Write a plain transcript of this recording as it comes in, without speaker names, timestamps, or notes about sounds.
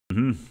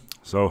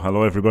So,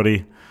 hello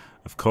everybody.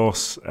 Of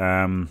course,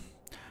 I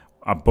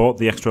bought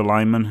the extra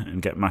lineman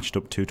and get matched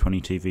up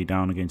 220 TV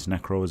down against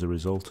Necro as a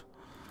result.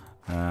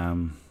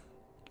 You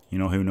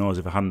know, who knows,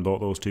 if I hadn't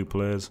bought those two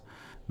players,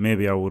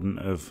 maybe I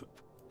wouldn't have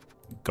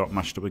got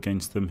matched up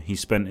against them. He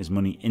spent his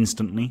money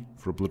instantly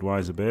for a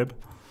Bloodwiser babe.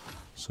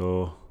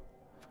 So,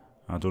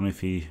 I don't know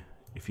if he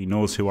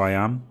knows who I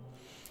am.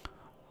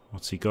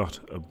 What's he got?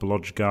 A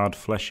Blodgeguard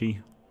Fleshy.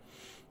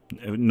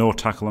 No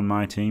tackle on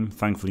my team.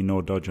 Thankfully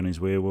no dodge on his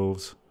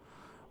werewolves.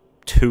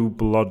 2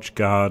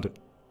 Blodgeguard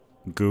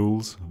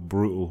ghouls.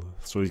 Brutal.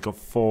 So he's got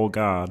 4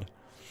 guard.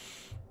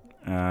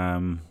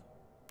 12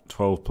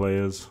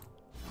 players.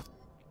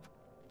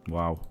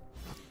 Wow.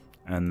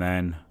 And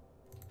then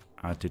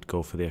I did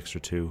go for the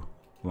extra 2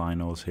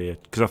 linos here.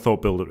 Because I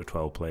thought build up to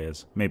 12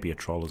 players. Maybe a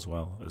troll as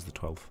well as the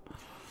 12th.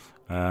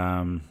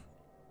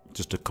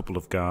 Just a couple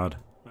of guard.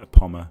 A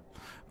Pommer.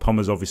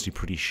 Pommer's obviously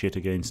pretty shit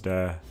against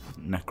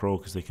Necro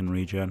because they can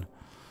regen.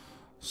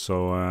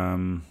 So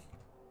I've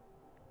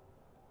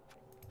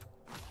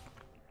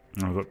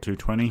got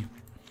 220.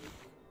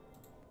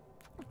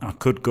 I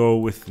could go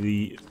with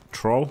the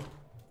troll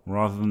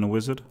rather than the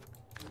wizard.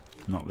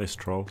 Not this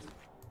troll.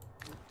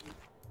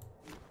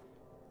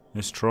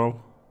 This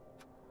troll.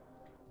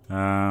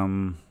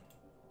 I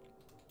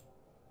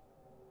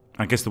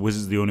guess the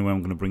wizard's the only way I'm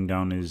going to bring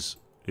down his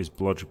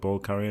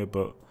Bloodbowl carrier,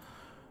 but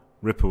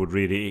Ripper would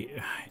really...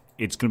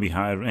 It's going to be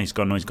higher. He's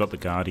got the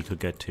guard. He could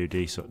get 2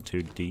 dice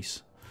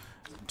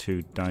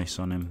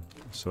on him.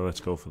 So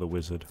let's go for the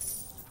wizard.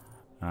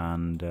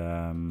 And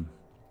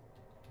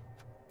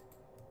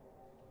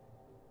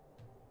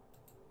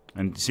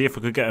see if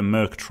I could get a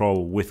Merc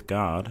Troll with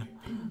guard.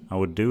 I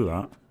would do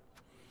that.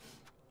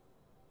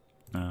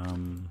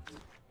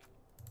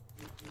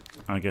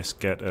 I guess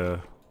get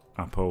a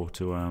Apo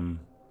to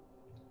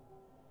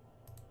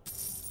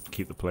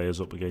keep the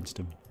players up against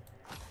him.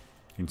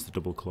 Against the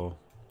double claw.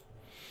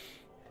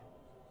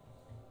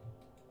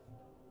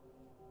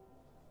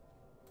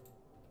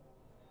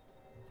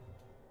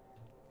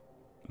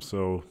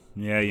 So,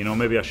 yeah, you know,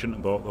 maybe I shouldn't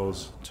have bought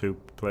those 2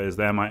 players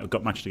there. I might have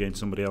got matched against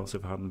somebody else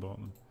if I hadn't bought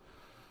them.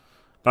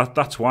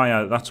 That's why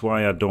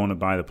I don't want to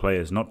buy the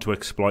players, not to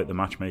exploit the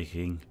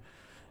matchmaking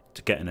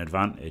to get an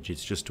advantage.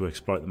 It's just to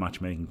exploit the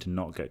matchmaking to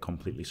not get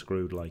completely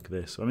screwed like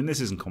this. I mean,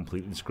 this isn't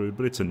completely screwed,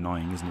 but it's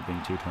annoying, isn't it,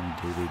 being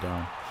 220 TV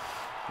down?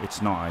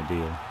 It's not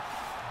ideal.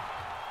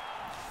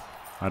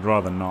 I'd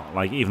rather not.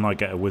 Like, even though I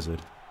get a wizard,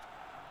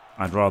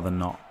 I'd rather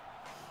not.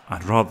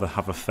 I'd rather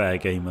have a fair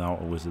game without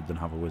a wizard than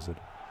have a wizard.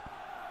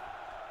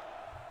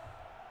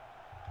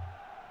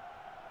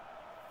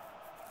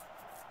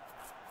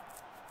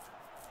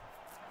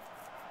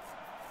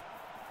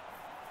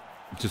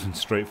 Just went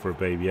straight for a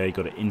baby. Yeah, he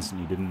got it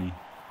instantly, didn't he?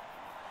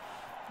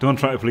 Don't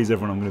try to please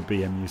everyone. I'm going to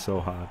BM you so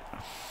hard.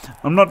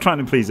 I'm not trying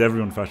to please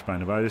everyone,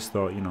 Fashbinder, but I just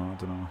thought, you know, I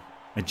don't know.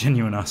 A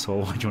genuine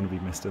asshole. Why do you want to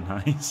be Mr.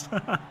 Nice?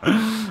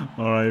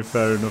 Alright,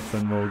 fair enough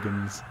then,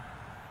 Morgans.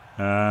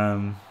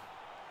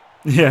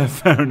 Yeah,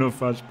 fair enough,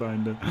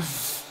 Fashbinder.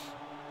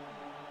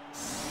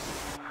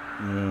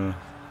 Yeah.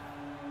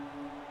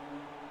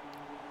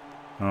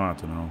 Oh, I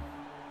don't know.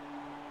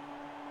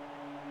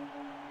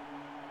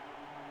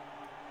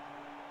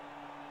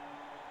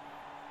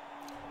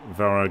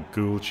 Vara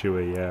Ghoul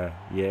Chewer, yeah.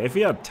 Yeah, if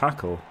he had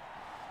tackle,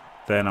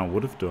 then I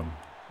would have done.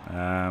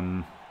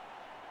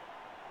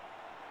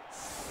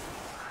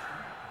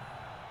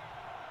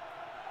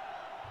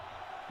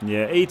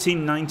 Yeah,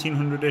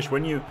 1900-ish.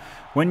 When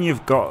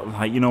you've got,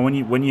 like, you know,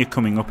 when you're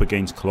coming up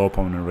against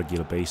Clawpom on a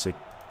regular basis,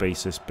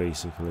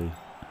 basically.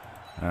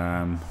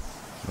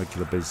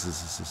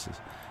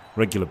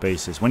 Regular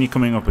basis. When you're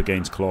coming up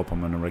against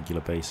Clawpom on a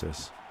regular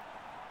basis,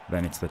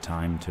 then it's the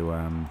time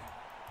to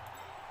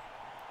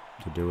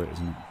do it,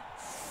 isn't it?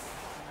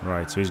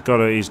 Right, so he's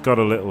got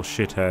a little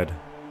shithead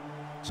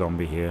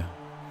zombie here.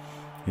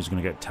 He's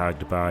going to get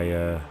tagged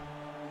by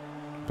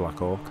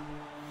Black Orc.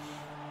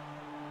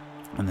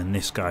 And then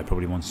this guy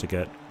probably wants to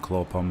get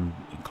pommed.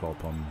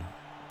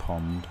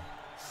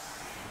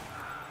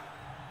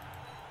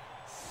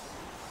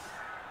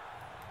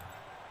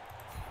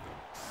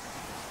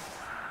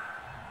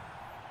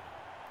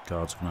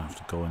 Guard's going to have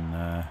to go in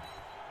there.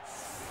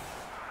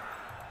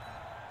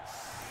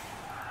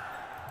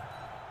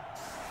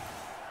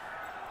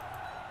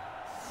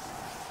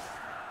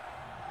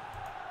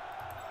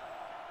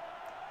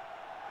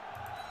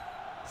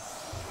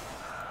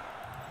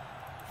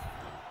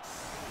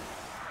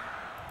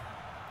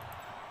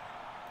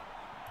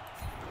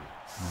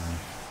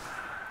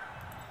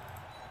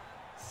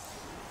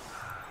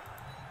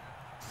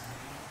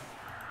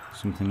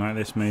 Something like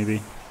this,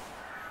 maybe.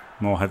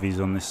 More heavies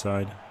on this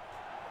side.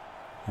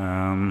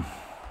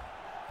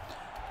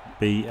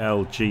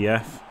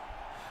 BLGF,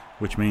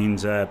 which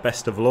means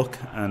best of luck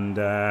and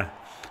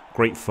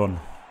great fun.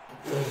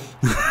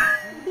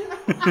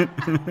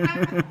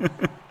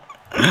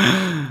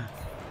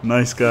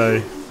 Nice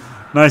guy,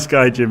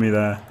 Jimmy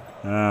there.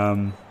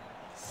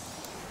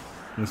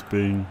 Just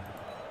being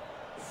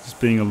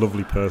a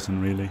lovely person,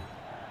 really.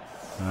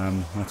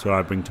 That's what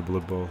I bring to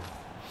Bloodbowl.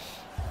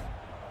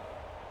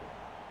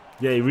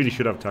 Yeah, he really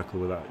should have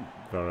tackled with that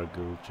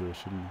Varagul,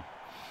 shouldn't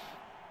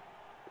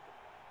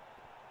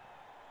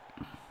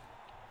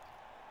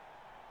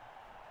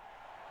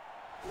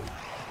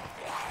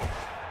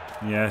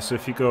he? Yeah, so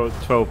if you go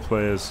 12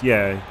 players,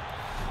 yeah,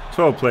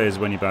 12 players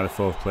when you buy the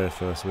 4th player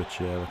first, which,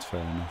 yeah, that's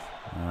fair enough.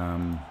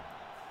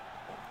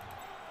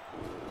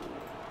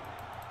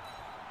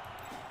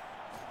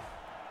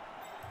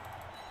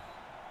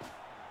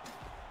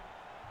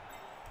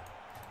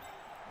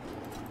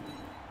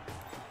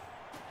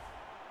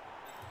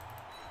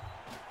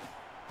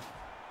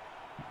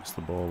 That's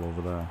the ball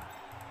over there.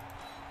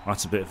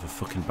 That's a bit of a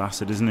fucking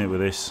bastard, isn't it,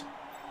 with this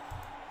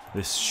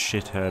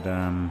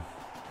shithead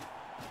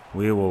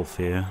werewolf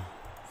here.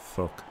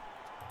 Fuck.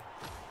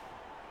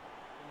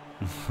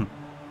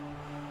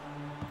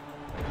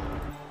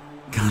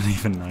 Can't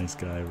even nice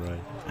guy,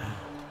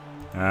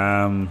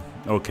 right?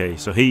 Okay,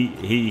 so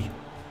he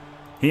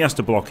has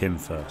to block him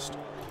first.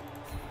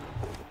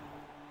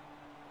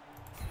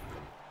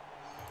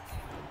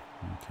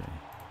 Okay.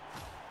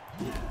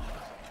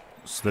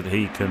 So that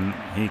he can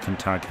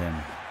tag him.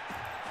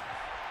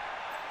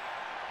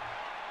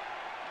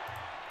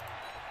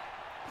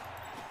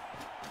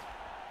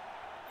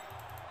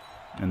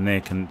 And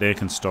they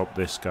can stop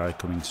this guy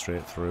coming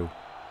straight through.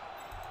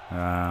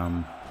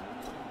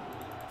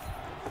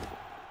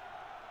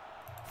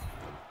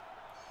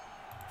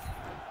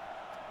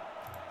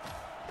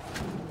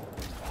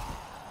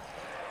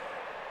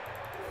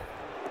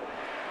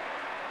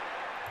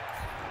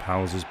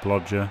 Powers his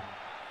blodger.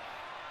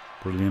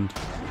 Brilliant.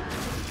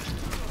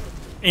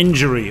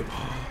 Injury.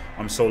 Oh,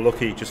 I'm so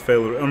lucky. Just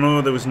failed. Oh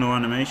no, there was no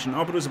animation.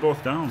 Oh, but it was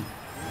both down.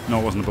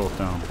 No, it wasn't both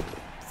down.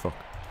 Fuck.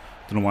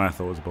 Don't know why I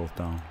thought it was both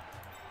down.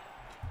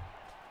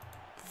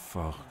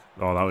 Fuck.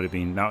 Oh, that would have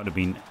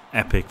been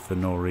epic for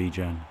no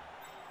regen.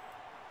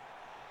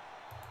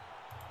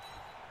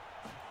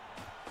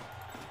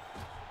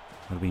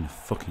 Would have been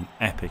fucking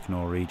epic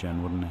no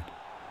regen, wouldn't it?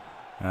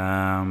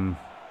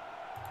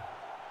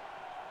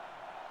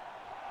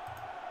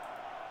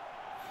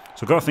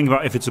 So I've got to think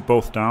about if it's a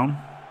both down.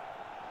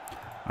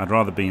 I'd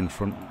rather be in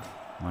front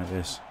like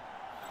this.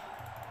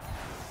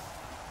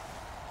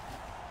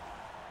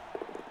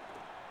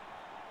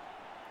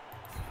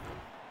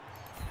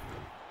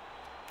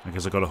 I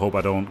guess I gotta hope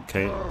I don't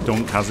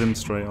Kaz him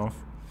straight off.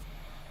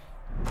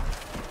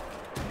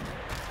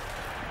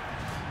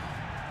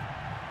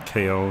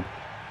 KO'd.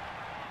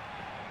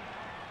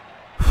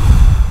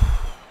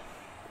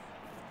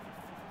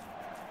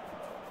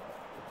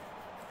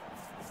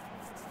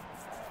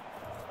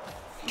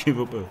 Give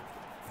up a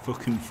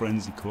fucking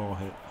frenzy claw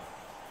hit.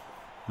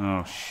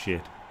 Oh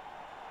shit.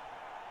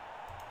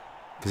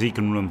 Because he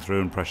can run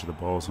through and pressure the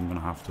ball, so I'm gonna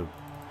have to.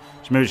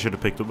 So maybe I should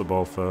have picked up the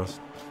ball first.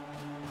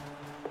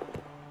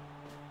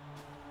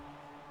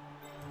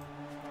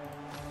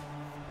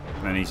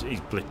 And he's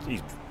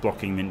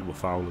blocking him into a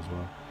foul as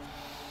well.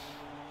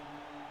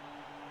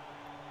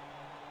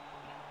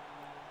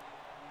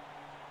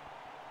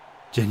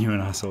 Genuine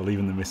asshole,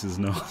 even the missus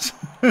knows.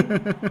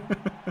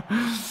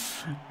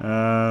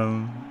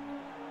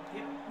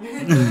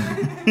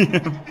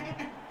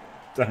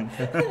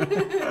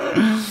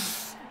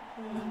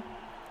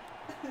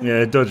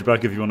 Yeah, dodge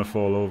back if you want to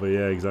fall over.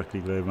 Yeah, exactly,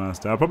 Glaive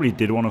Master. I probably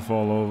did want to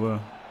fall over,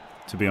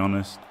 to be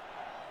honest,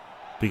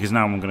 because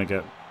now I'm going to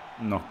get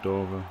knocked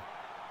over.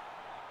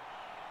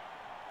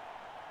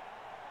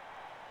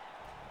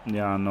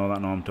 Yeah, I know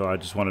that. No, I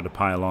just wanted to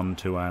pile on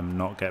to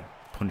not get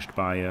punched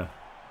by a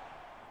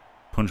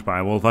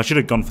wolf. I should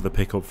have gone for the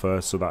pickup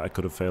first so that I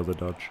could have failed the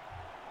dodge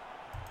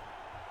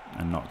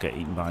and not get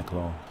eaten by a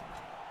claw.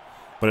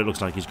 But it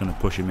looks like he's going to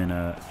push him in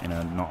a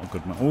not a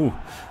good. Oh,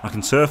 I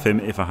can surf him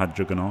if I had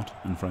Juggernaut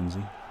and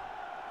Frenzy,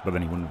 but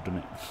then he wouldn't have done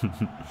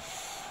it.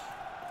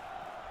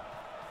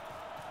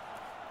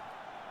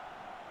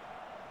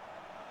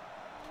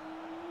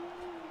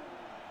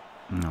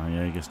 No,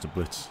 yeah, he gets to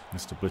blitz.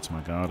 Gets to blitz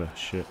my Garda.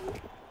 Shit.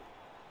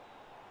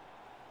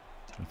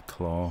 With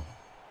claw.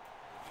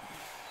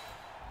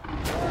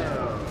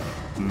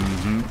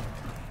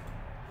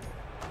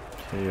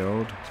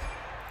 KO'd.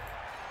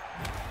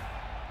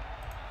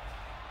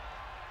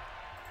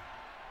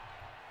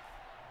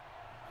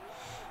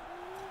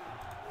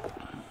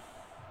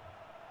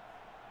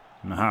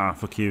 Nah,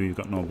 fuck you, you've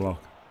got no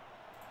block.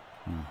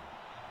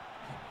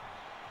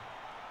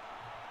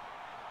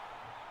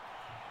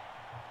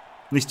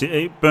 At least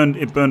it burned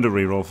a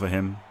reroll for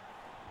him.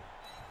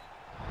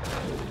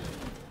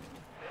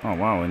 Oh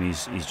wow, and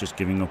he's just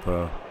giving up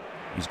a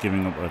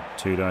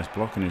 2 dice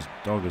block in his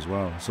dog as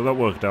well. So that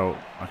worked out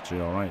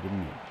actually alright,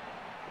 didn't it?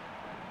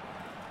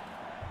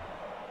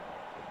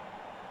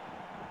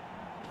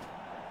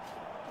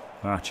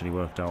 That actually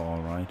worked out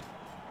alright.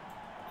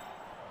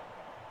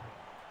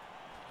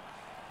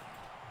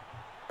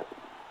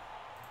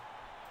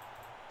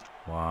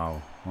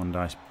 Wow, 1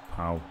 dice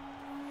pow.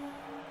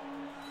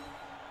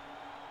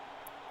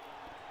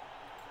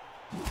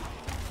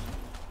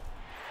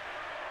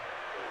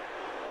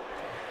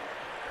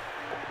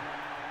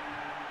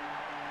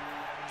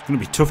 It's going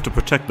to be tough to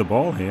protect the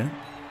ball here.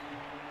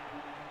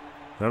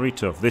 Very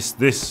tough.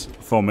 This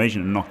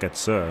formation to not get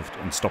served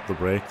and stop the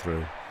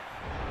breakthrough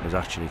has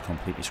actually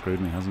completely screwed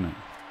me, hasn't it?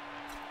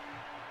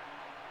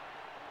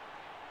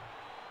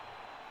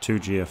 2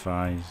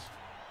 GFIs.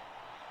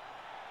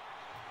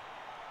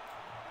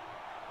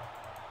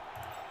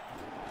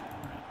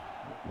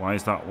 Why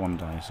is that 1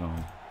 dice?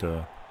 Oh,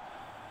 duh.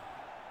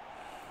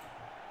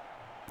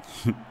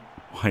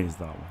 Why is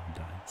that 1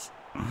 dice?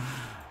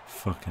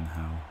 Fucking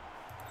hell.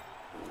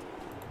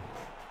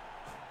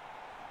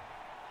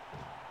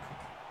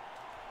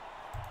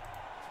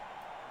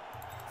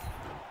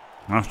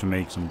 I have to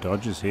make some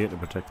dodges here to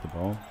protect the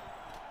ball.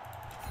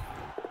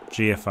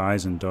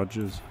 GFIs and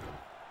dodges.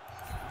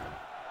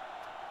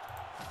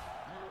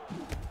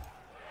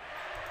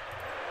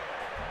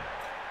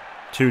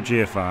 Two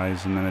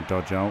GFIs and then a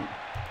dodge out.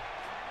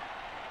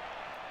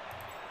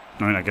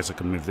 I mean, I guess I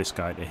could move this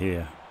guy to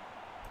here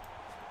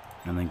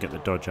and then get the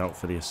dodge out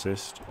for the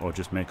assist, or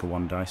just make a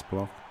 1 dice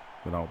block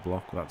without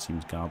block. That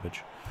seems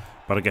garbage.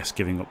 But I guess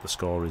giving up the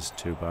score is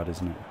too bad,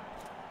 isn't it?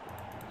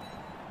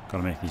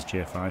 Gotta make these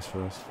GFIs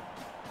first.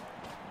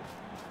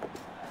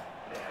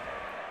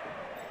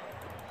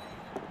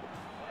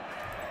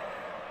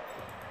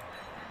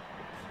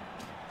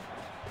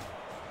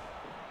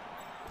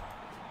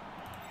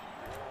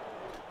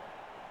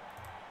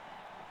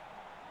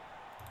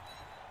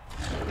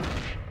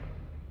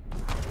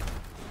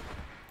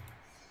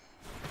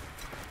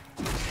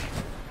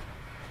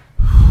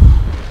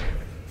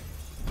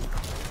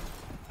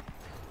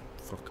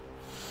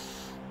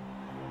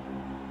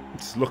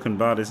 It's looking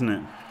bad, isn't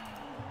it?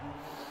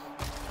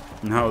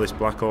 And how this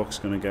Black Orc's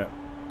going to get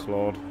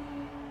clawed.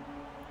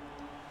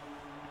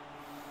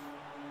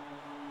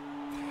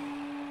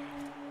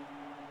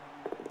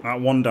 That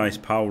 1 dice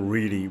POW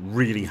really,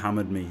 really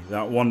hammered me.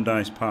 That 1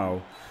 dice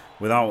POW,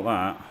 without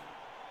that,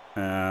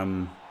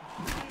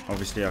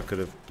 obviously I could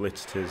have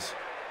blitzed his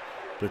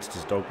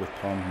dog with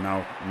Pom.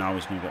 Now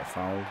he's going to get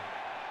fouled,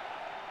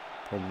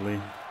 probably.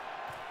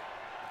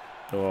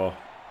 Oh,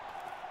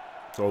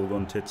 it's all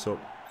going tits up.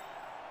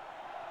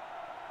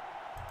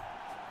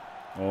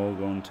 All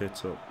going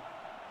tits up.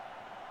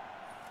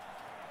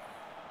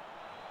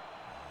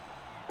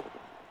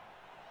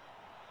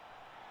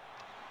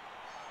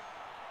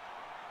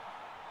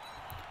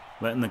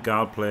 Letting the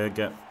guard player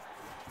get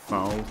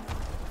fouled.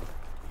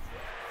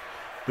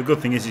 The good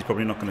thing is he's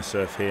probably not going to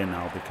surf here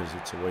now, because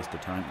it's a waste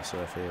of time to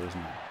surf here,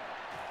 isn't it?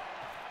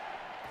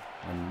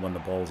 And when the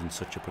ball's in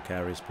such a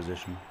precarious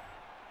position.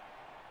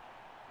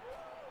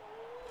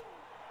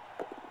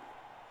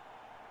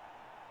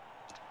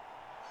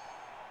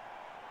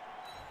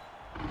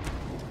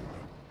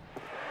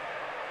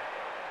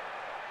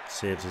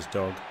 Saves his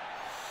dog.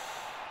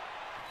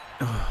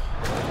 And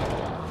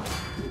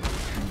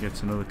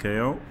gets another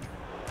KO.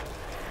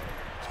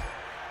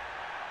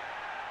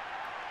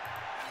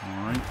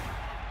 Alright.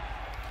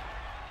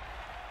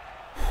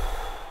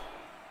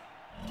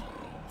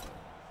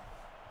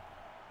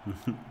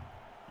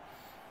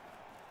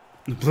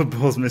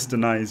 Bloodbowl's Mr.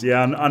 Nice.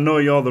 Yeah, I know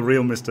you're the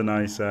real Mr.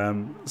 Nice,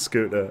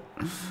 Scooter.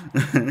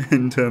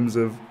 in terms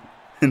of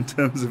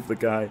the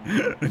guy,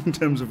 in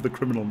terms of the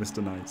criminal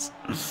Mr. Nice.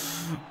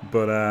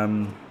 But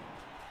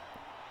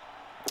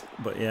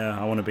yeah,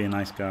 I want to be a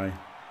nice guy.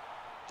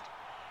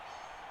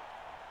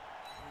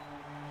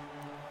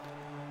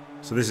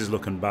 So this is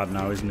looking bad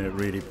now, isn't it?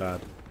 Really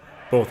bad.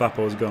 Both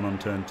apples gone on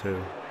turn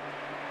 2.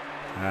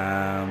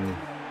 And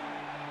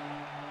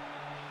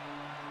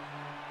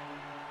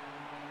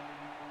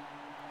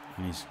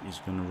he's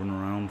going to run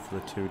around for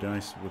the 2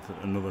 dice with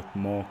another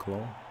more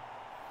claw.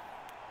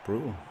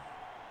 Brutal.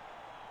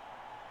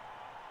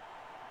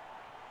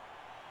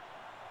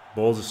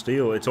 Balls of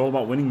steel. It's all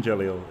about winning,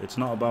 Jelliel. It's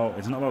not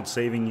about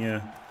saving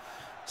your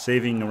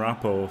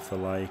Rappo for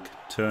like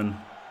turn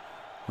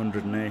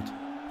 108.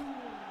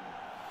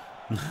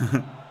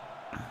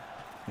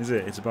 Is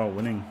it? It's about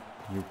winning.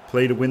 You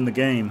play to win the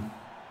game.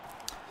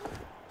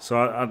 So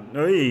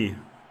hey,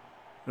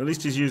 at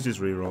least he's used his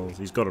rerolls.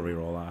 He's got to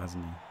reroll that,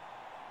 hasn't he?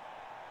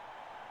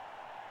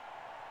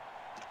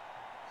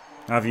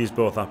 I've used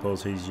both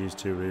apples. He's used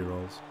 2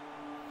 rerolls.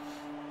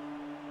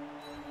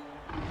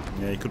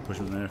 Yeah, he could push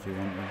him there if he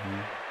wanted.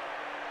 Yeah.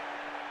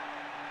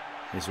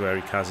 This is where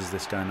he Kaz's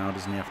this guy now,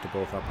 doesn't he? After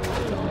both apples.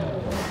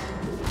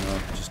 No,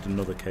 just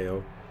another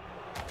KO.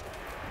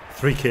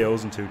 3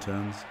 KOs in 2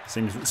 turns.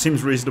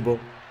 Seems reasonable.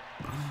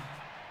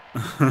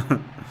 Right.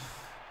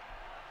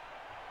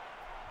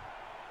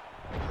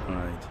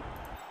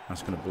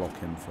 That's going to block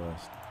him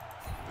first.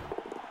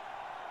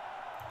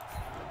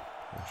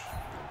 Push.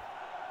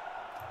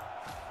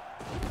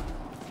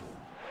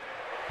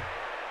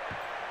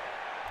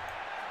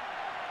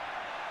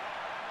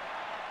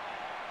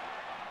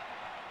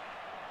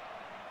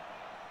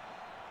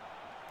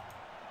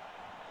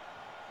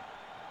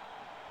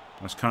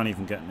 I just can't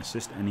even get an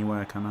assist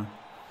anywhere, can I?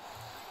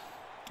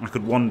 I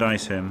could 1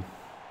 dice him.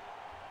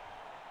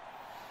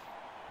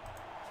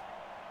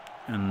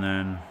 And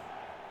then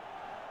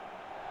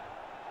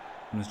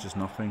there's just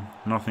nothing.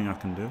 Nothing I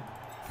can do.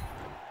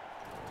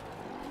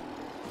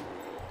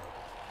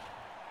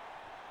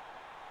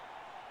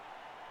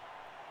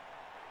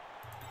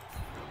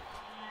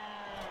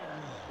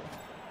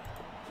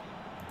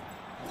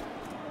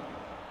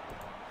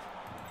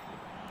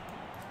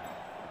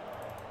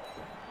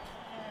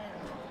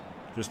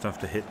 Just have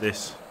to hit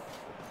this.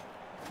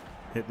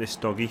 Hit this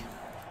doggy.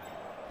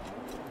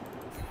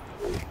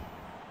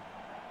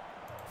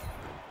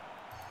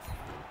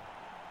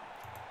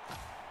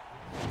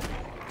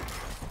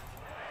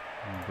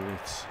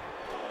 Blitz.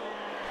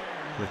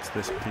 Blitz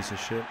this piece of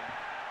shit.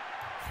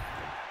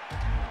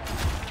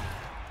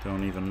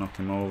 Don't even knock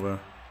him over.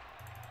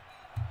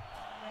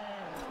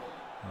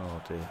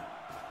 Oh dear.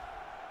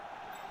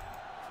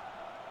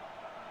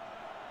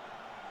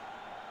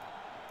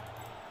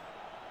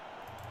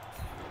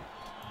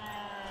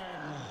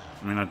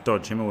 I mean, I'd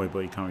dodge him away,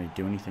 but he can't really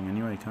do anything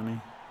anyway, can he?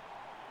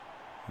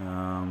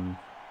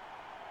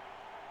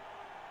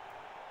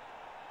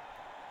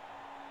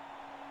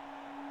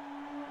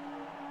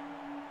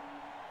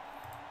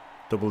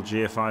 Double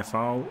GFI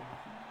foul.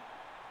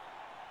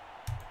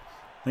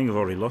 I think I've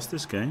already lost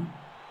this game.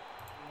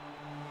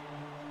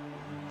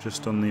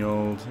 Just on the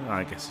old...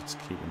 I guess it's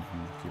keeping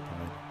him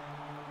occupied.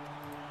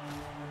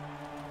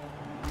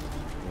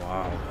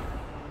 Wow.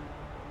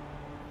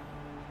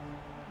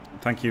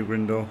 Thank you,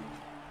 Grindel.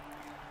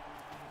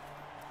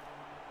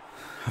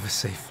 Have a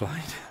safe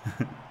flight.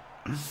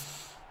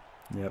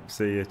 Yep,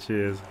 see ya,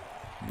 cheers.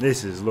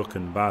 This is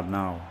looking bad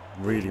now.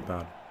 Really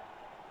bad.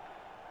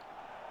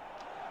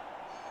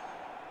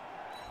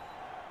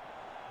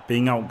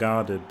 Being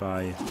outguarded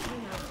by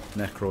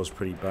Necro is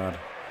pretty bad.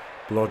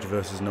 Blodge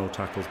versus no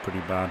tackle is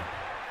pretty bad.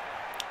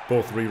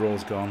 Both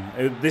rerolls gone.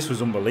 This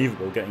was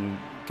unbelievable, getting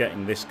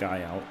this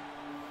guy out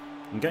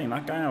and getting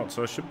that guy out.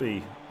 So I should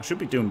be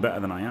doing better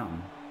than I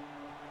am.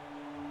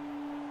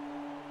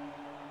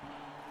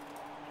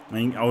 I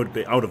mean, I would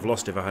have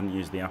lost if I hadn't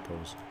used the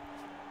apples.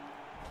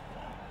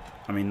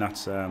 I mean,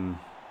 that's the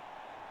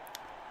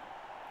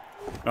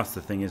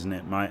thing, isn't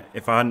it?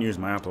 If I hadn't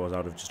used my apples, I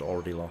would have just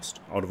already lost.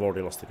 I would have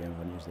already lost the game if I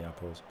hadn't used the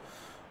apples.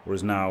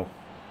 Whereas now,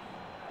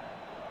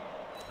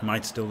 I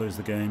might still lose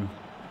the game.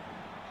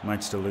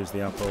 Might still lose the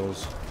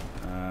apples.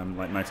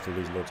 Might still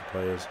lose loads of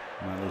players.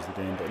 Might lose the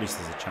game, but at least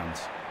there's a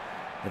chance.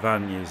 If I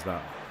hadn't used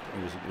that,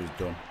 it was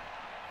done.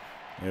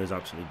 It was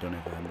absolutely done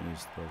if I hadn't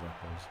used those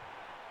apples.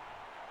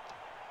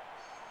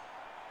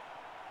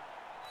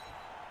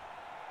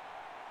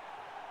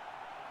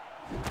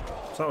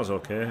 So that was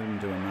okay, him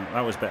doing that.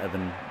 That was better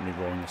than me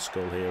rolling the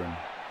skull here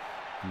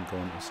and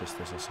going to assist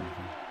this or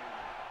something.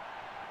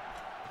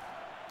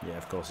 Yeah,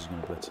 of course he's going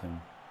to blitz him.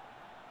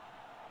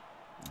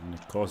 And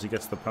of course he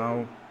gets the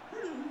POW.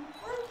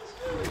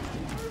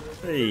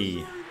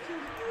 Hey!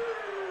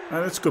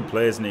 That's good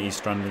play, isn't it? He's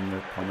stranding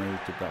the Pommer. He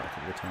did that a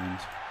couple of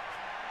times.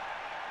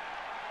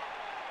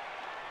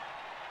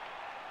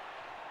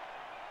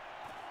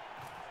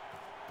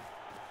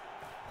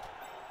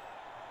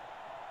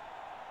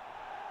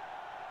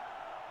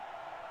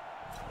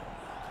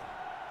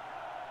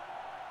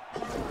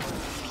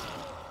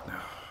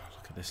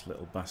 This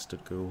little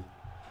bastard ghoul.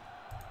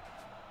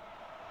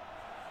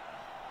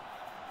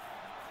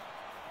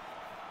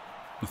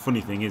 The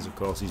funny thing is, of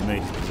course, he's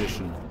made his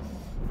position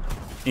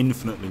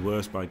infinitely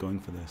worse by going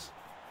for this.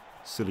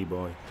 Silly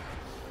boy.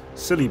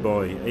 Silly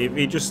boy. If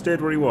he just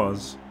stayed where he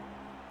was,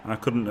 I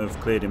couldn't have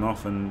cleared him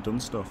off and done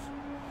stuff.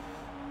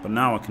 But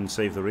now I can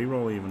save the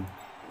reroll even.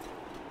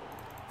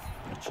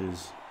 Which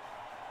is...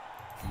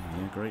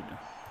 yeah, great.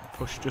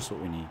 Push, just what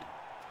we need.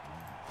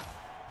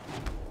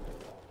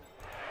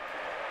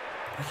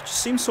 It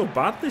just seems so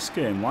bad, this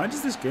game. Why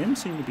does this game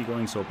seem to be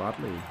going so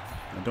badly?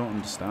 I don't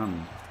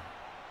understand.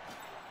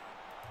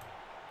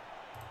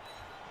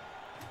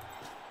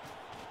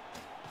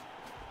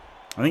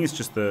 I think it's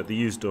just the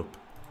used up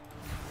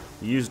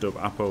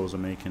apples are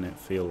making it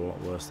feel a lot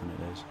worse than it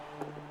is.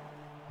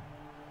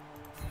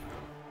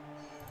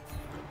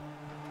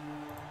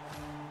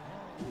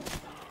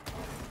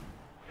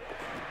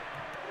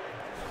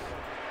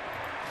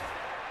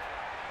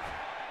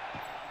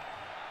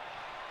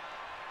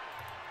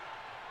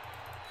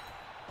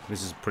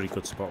 This is a pretty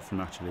good spot for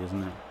him, actually,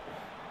 isn't it?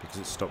 Because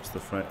it stops the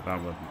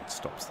it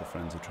stops the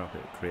frenzy trap.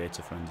 It creates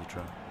a frenzy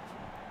trap.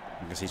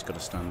 I guess he's got to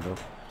stand up.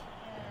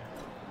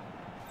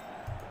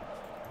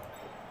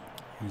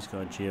 He's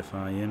got a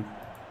GFI in.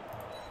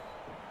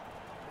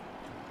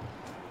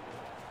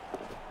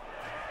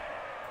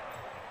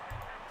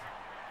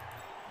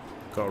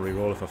 Got to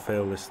reroll if I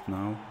fail this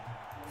now.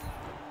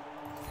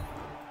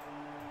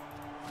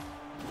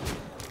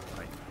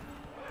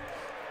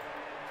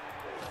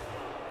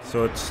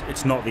 So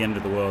it's not the end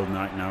of the world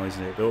right now, is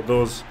it?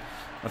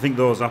 I think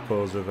those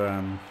apples have...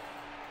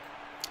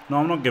 no,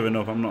 I'm not giving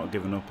up. I'm not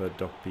giving up a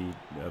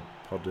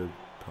podded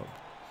pop.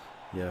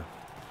 Yeah.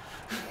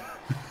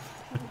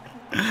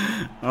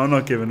 I'm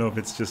not giving up.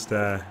 It's just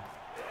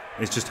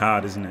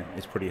hard, isn't it?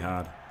 It's pretty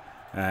hard.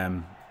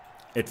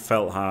 It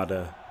felt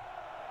harder.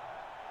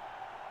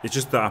 It's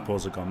just the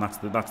apples are gone. That's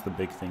the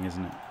big thing,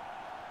 isn't it?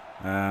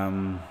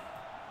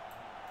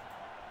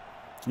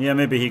 Yeah,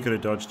 maybe he could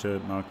have dodged to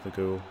mark the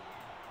goal.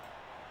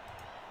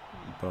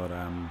 But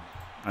I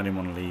didn't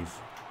want to leave.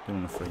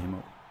 Didn't want to free him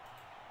up.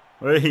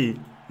 Hey,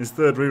 his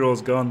third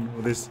reroll's gone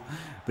with this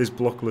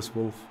blockless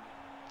wolf.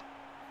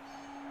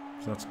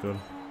 So that's good.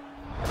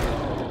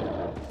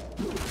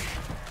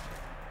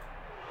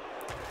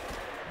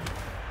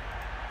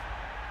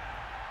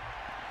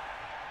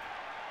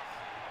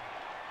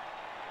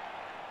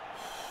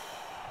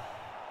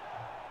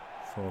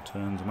 4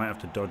 turns. I might have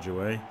to dodge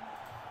away.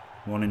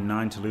 1 in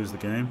 9 to lose the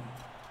game.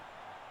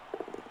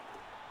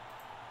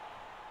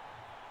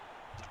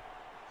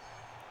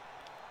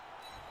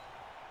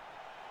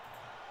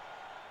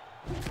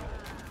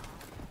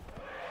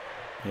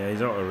 Yeah,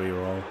 he's out of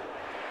reroll.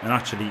 And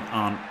actually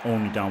aren't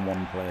only down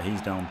 1 player,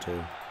 he's down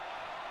 2.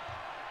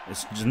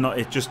 It's just not.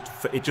 It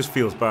just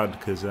feels bad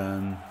because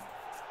the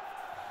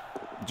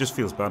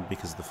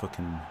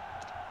fucking.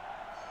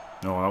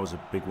 Oh, that was a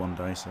big 1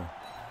 dicer.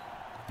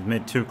 He's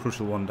made 2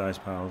 crucial 1 dice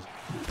piles.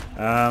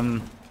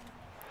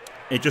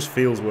 It just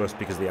feels worse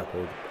because the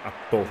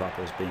both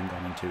apples being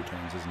gone in 2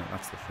 turns, isn't it?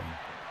 That's the thing.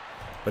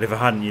 But if I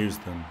hadn't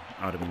used them,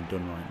 I'd have been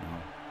done right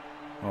now.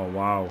 Oh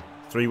wow,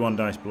 3 1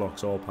 dice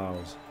blocks, all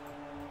powers.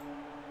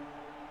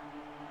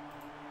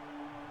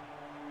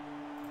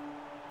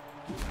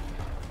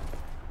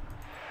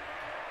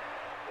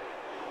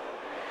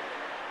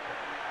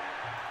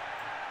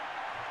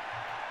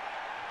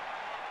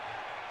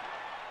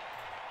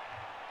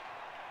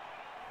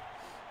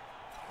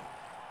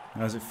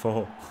 How's it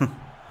 4?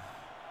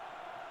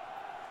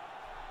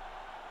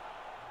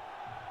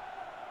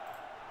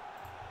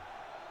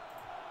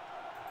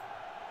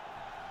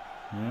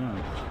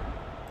 Yeah.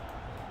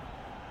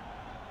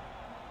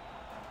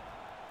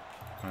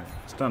 Right,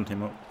 stand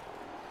him up.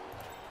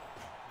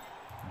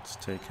 Let's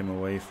take him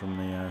away from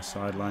the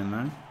sideline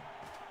now.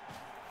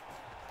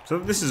 So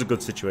this is a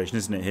good situation,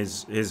 isn't it?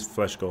 His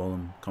flesh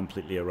golem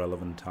completely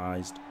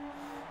irrelevantized.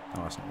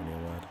 Oh, that's not really a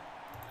word.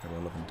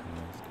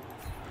 Irrelevantized.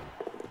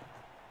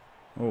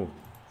 Oh,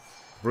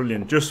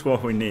 brilliant! Just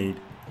what we need.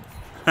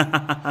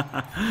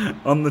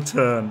 On the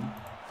turn.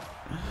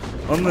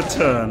 On the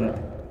turn,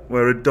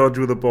 where a dodge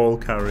with a ball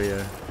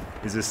carrier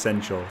is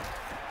essential.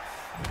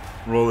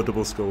 Roll a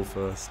double skull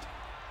first.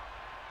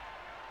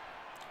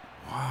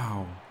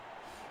 Wow.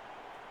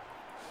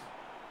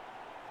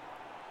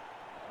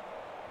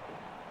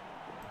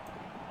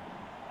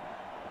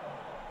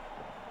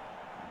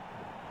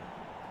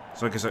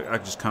 So I guess I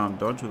just can't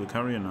dodge with a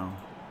carrier now.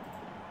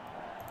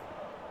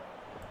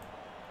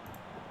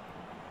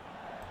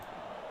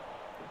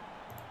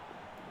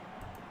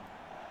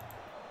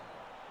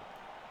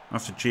 I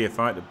have to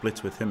GFI to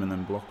blitz with him and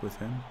then block with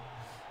him.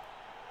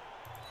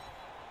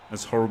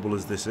 As horrible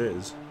as this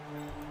is,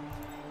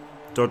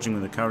 dodging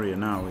with a carrier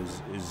now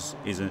is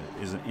an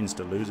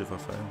insta lose if I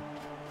fail.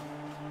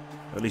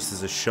 At least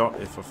there's a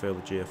shot if I fail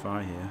the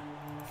GFI here.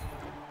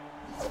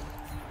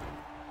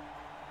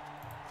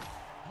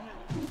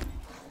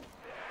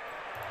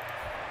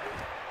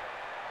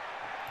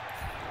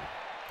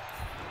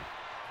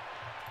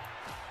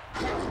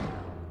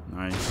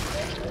 Nice.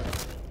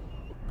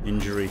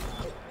 Injury.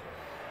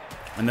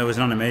 And there was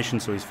an animation,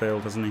 so he's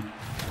failed, hasn't he?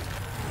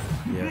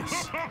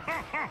 Yes.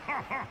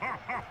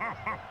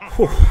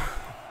 Whew.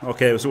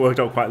 Okay, so it worked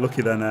out quite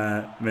lucky then,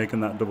 making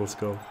that double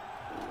skull.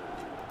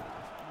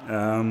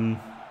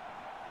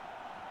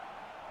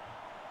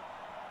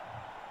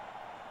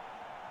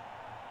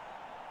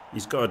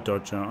 He's got a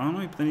dodge out. Oh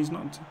no, but then he's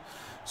not.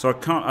 So I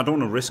can't. I don't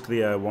want to risk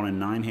the 1 in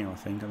 9 here. I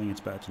think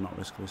it's better to not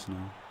risk this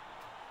now.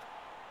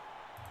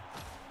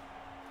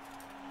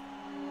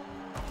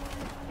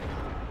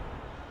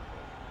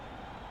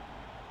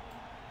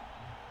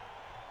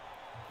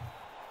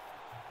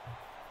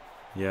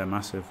 Yeah,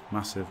 massive,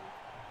 massive.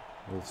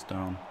 Wolves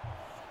down.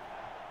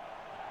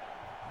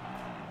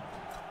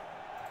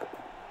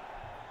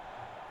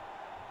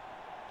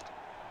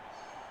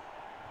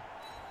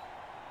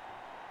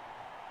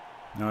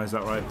 No, is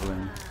that right,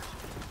 Glenn?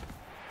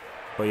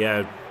 But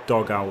yeah,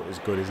 dog out is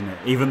good, isn't it?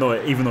 Even though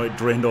it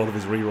drained all of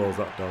his rerolls,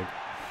 that dog.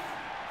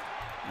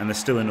 And there's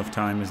still enough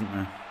time, isn't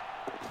there?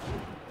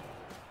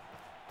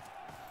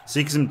 See,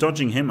 because him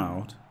dodging him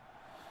out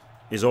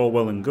is all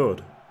well and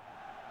good,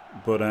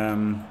 but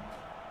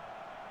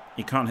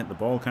he can't hit the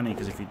ball, can he?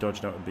 Because if he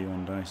dodged out, it'd be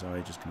 1 dice. So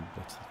he's just going to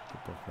blitz the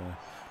block there.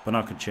 But now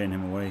I could chain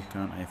him away,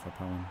 can't I, if I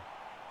power him?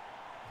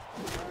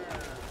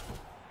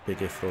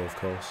 Big if, though, of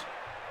course.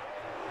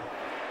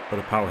 But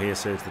a power here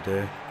saves the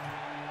day.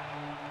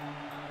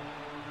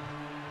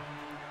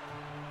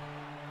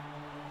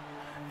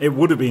 It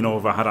would have been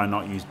over had I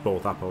not used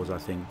both apples, I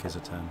think, as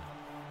a 10.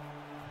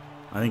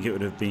 I think it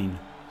would have been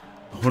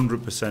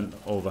 100%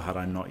 over had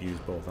I not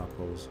used both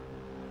apples.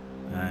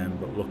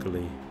 But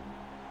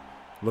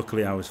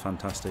luckily I was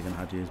fantastic and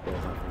had used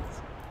both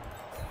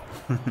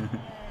apples.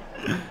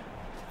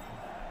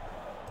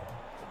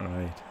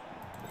 Right.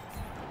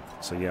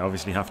 So yeah,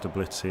 obviously have to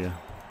blitz here.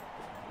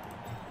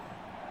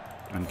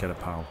 And get a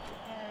POW.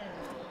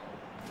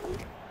 No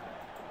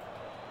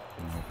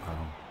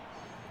POW.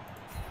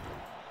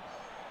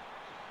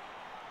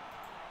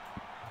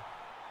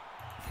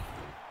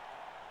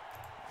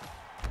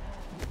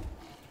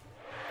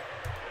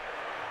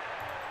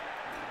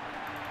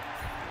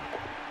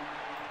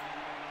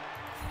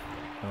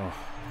 Oh.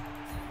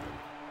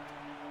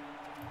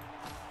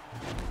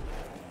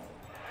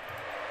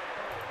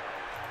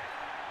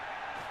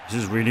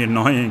 This is really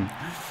annoying.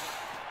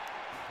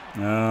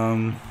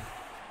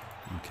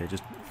 Okay,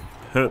 just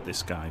hurt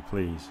this guy,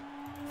 please.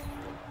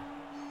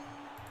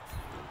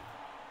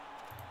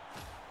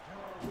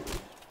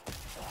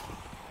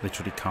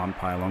 Literally can't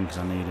pile on because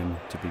I need him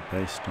to be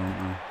paced, don't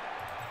I?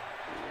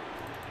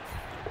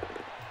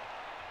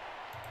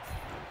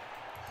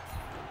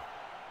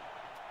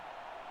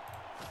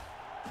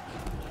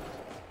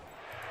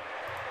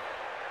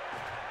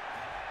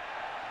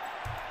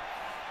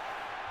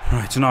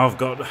 Right, so now I've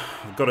got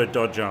to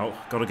dodge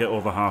out. Got to get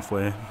over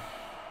halfway.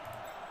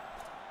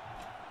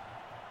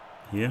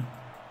 Here.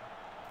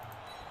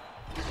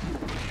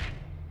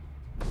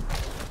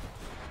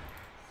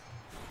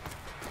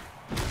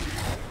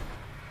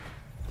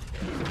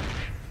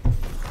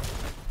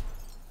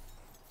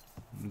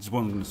 Just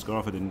wasn't going to score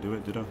if I didn't do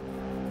it, did I?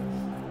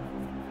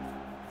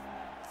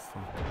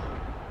 Fuck.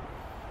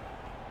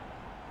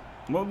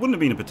 Well, it wouldn't have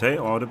been a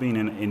potato. It would have been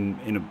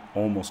in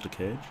almost a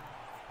cage.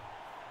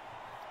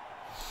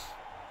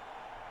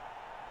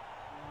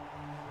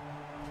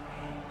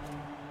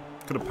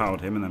 Could have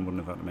powered him and then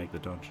wouldn't have had to make the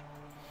dodge.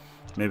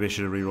 Maybe I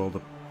should have re-rolled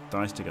the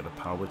dice to get the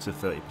power. It's a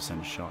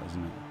 30% shot,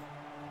 isn't it?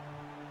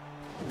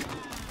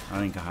 I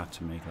think I had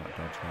to make that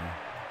dodge there.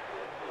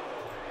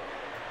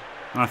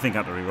 And I think I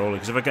had to re-roll it,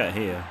 because if I get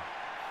here,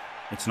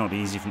 it's not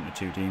easy for him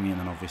to 2D me, and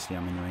then obviously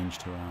I'm in range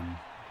to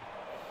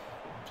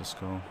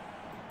score.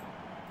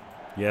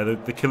 Yeah,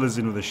 the killer's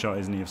in with a shot,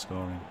 isn't he, of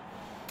scoring?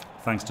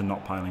 Thanks to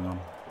not piling on.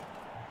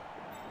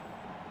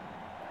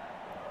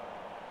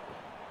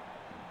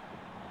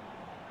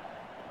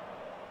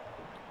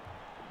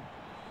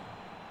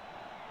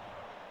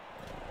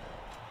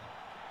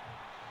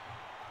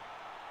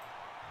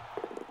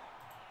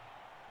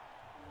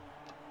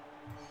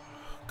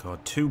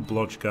 God, 2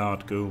 blodge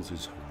guard ghouls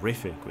is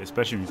horrific,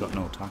 especially when you've got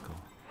no tackle.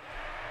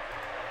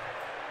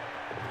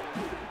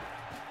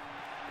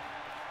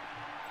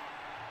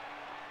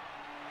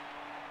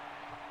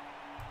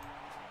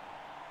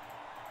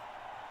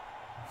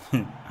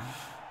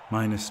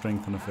 Minus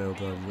strength on a failed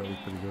dodge, that was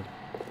pretty good.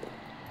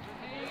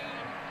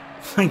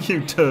 Thank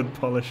you, turd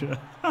polisher.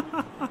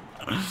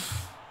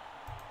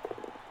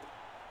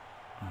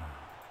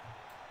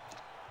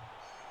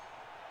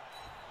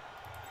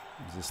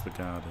 Is this the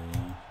guard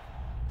here? Yeah.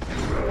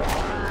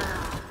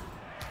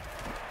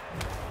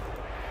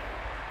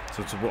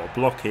 So it's a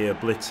block here,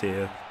 blitz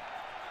here,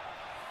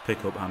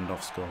 pick up, hand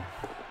off, score.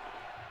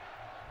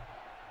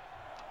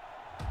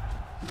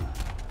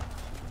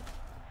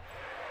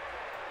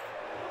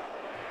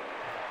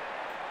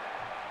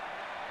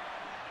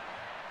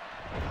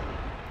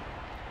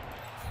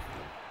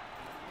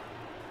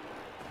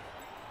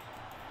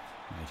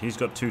 Right, he's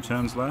got 2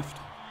 turns left.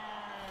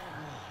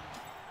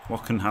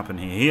 What can happen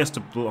here? He has to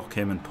block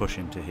him and push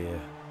him to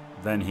here.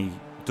 Then he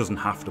doesn't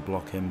have to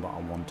block him, but I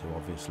want to,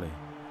 obviously.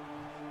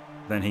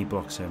 Then he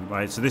blocks him.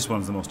 Right, so this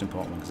one's the most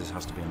important one, because this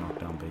has to be a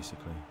knockdown,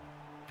 basically.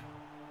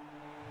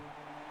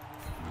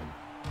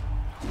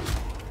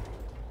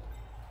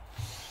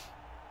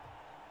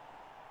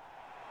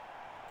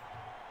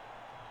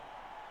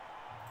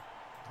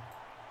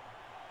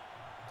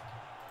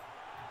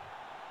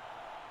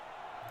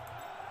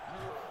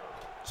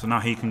 So now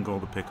he can go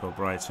the pickup,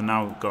 right? So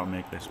now we've got to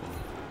make this one.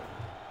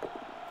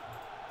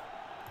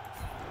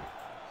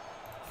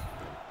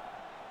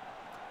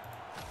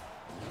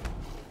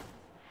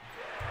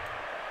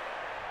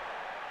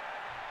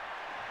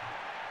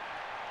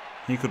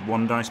 He could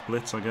 1-dice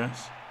blitz, I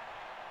guess.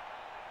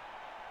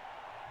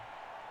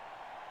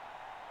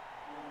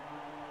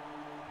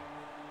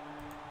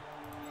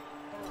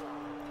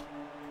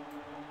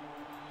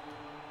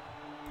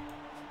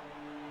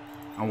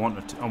 I want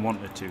a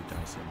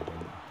 2-dice.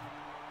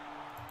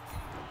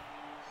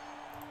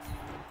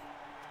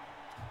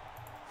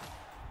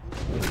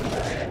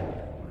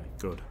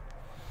 Good.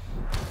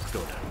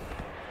 Good.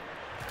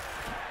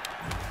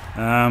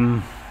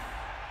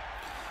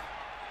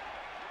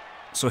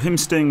 So him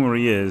staying where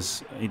he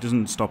is, he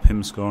doesn't stop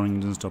him scoring, he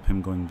doesn't stop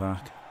him going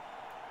back.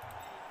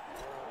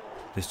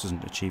 This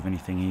doesn't achieve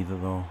anything either,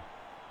 though.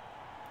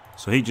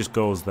 So he just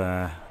goes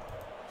there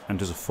and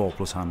does a 4+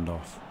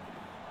 handoff.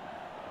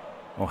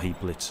 Or he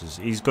blitzes.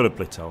 He's got a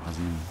blitz out,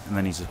 hasn't he? And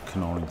then he's a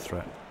canoring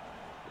threat.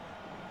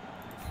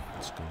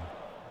 Let's go.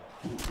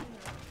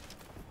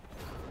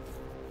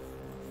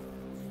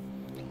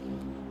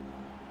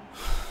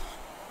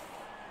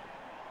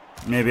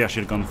 Maybe I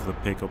should have gone for the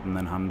pickup and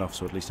then handoff,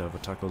 so at least I have a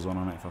tackle zone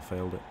on it if I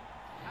failed it.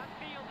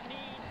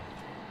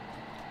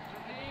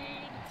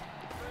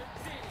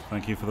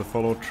 Thank you for the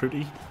follow,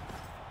 Trudy.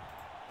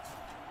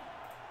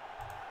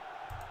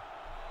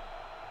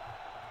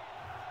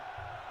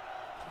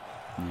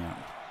 Yeah.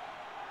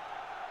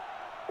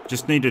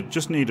 Just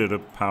needed a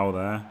power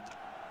there,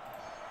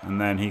 and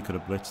then he could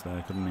have blitzed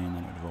there, couldn't he? And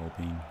then it would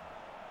have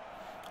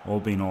all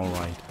been all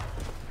right.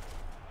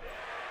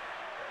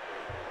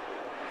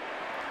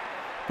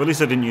 But at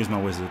least I didn't use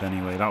my wizard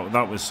anyway.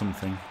 That was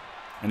something.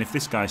 And if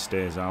this guy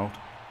stays out,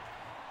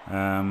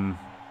 and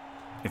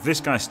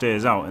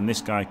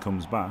this guy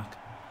comes back,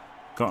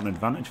 got an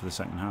advantage for the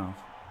second half.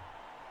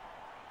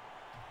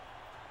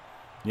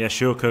 Yeah,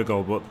 sure,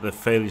 Kurgol, but the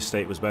failure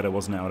state was better,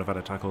 wasn't it? I would have had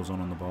a tackle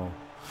zone on the ball.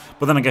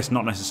 But then I guess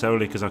not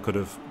necessarily, because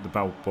the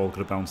ball could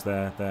have bounced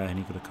there, and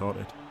he could have caught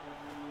it.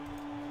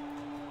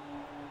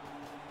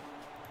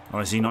 Oh,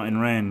 is he not in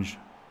range?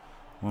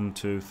 1,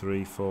 2,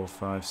 3, 4,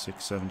 5,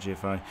 6, 7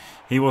 GFI.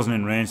 He wasn't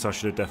in range, so I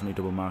should have definitely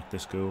double marked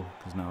this goal,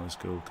 because now this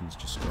goal can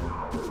just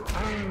score.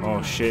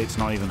 Oh shit, it's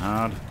not even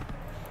hard.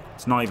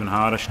 It's not even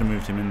hard, I should have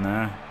moved him in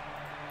there.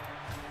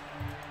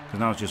 Because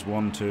now it's just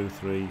 1, 2,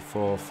 3,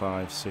 4,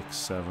 5, 6,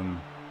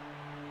 7.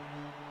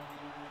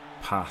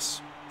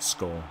 Pass,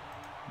 score.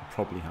 It'll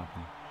probably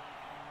happen.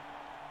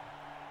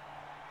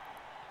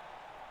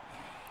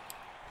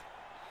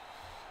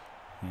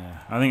 Yeah,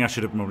 I think I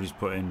should have probably just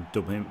put him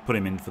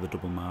in for the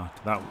double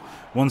mark. That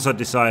once I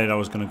decided I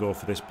was going to go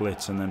for this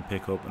blitz and then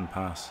pick up and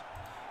pass,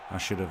 I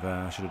should have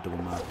double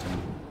marked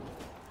him.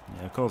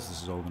 Yeah, of course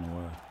this is all going to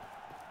work.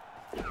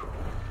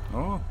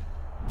 Oh,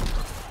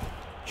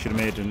 should have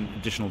made an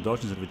additional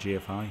dodge instead of a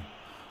GFI.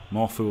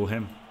 More fool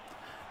him.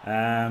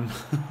 Hello,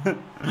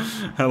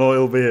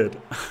 Illbeard.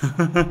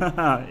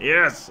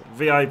 Yes,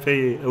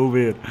 VIP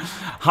Illbeard.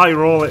 High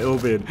roller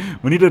Illbeard.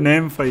 We need a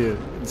name for you,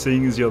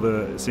 seeing as you're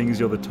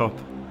the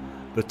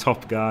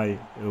top guy,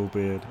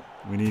 Illbeard.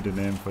 We need a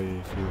name for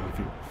you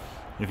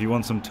if you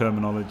want some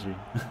terminology.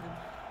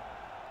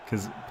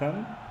 Because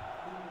pardon?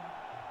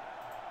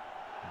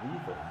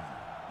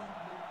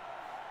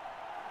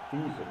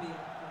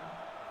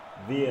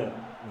 Via.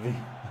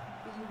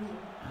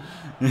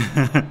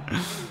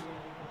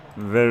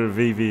 Very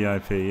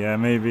VVIP, yeah,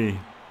 maybe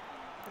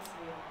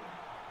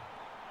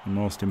the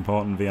most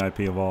important VIP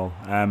of all.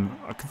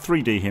 I could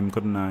 3D him,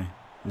 couldn't I?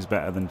 He's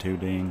better than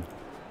 2Ding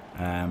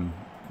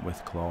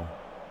with Claw.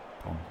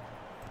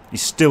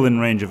 He's still in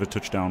range of a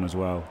touchdown as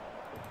well.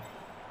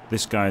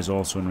 This guy's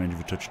also in range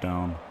of a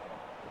touchdown.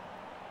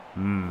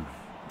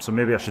 So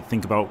maybe I should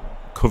think about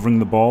covering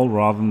the ball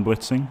rather than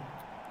blitzing.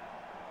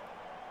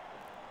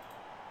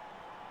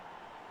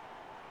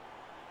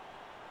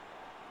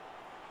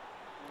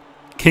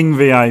 King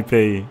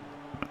VIP.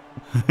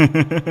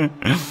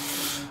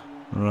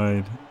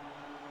 Right.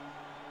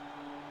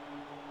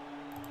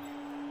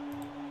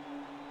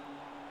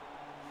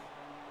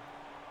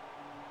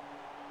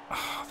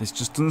 This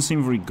just doesn't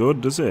seem very good,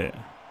 does it?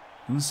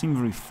 Doesn't seem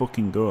very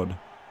fucking good.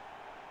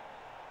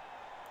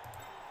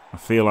 I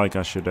feel like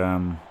I should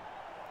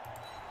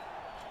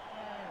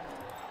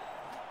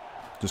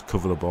just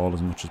cover the ball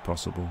as much as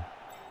possible.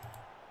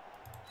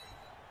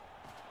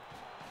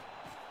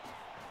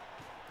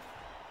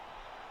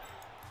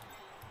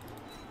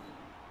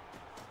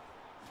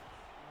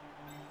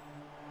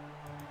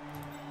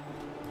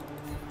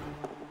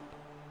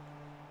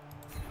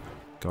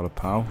 Got a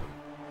pow.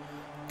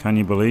 Can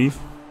you believe?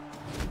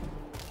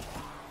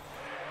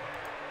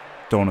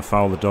 Don't want to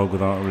foul the dog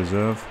without a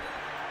reserve.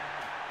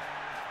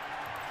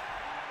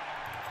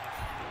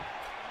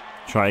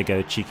 Try to get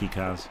a cheeky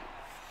Kaz.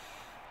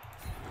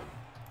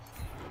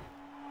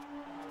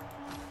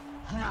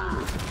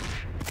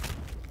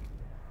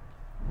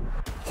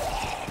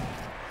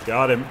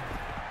 Got him.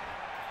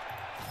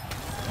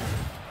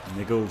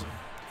 Niggled.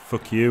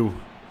 Fuck you.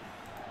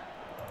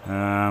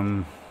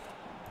 And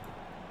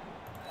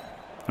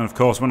of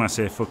course, when I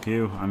say fuck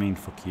you, I mean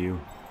fuck you.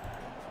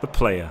 The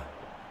player.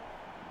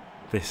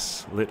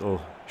 This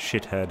little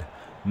shithead,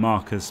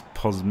 Marcus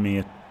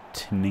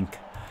Posmiatnink,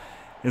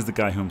 is the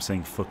guy who I'm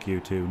saying fuck you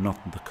to, not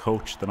the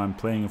coach that I'm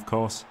playing, of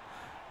course.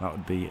 That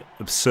would be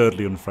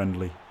absurdly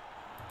unfriendly.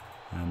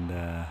 And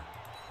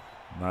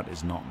that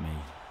is not me.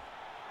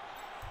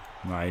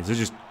 Right, so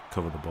just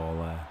cover the ball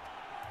there.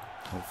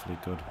 Hopefully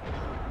good.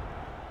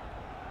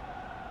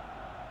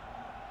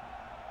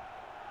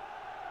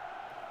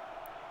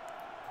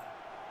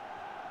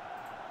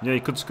 Yeah, he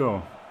could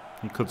score.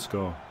 He could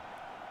score.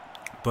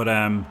 But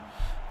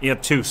he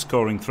had 2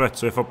 scoring threats.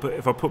 So if I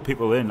put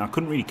people in, I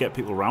couldn't really get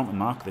people around to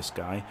mark this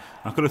guy.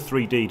 I could have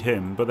 3D'd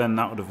him, but then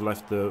that would have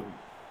left the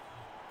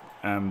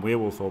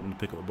werewolf open to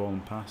pick up the ball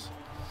and pass.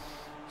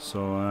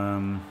 So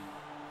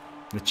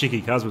the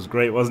cheeky Kaz was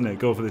great, wasn't it?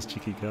 Go for this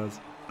cheeky Kaz.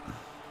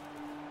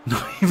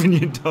 Not even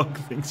your dog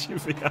thinks you're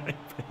VIP.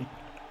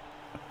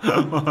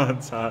 Oh,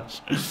 that's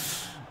harsh.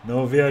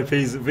 No,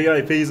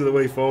 VIPs are the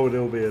way forward,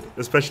 Illbeard.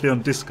 Especially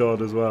on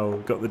Discord as well.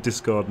 We've got the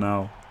Discord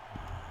now.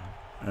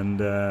 And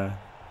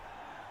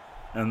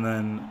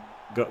then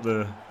got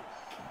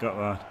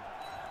that.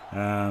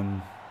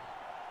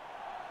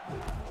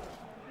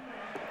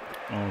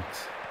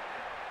 Orcs.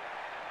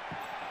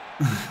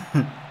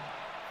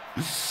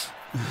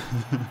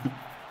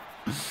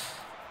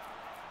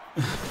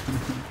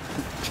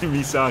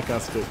 Jimmy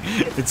Sarcastic.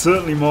 It's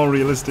certainly more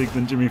realistic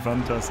than Jimmy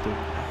Fantastic.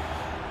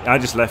 I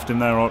just left him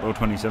there, auto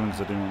 27,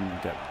 because I didn't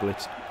want to get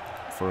blitzed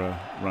for a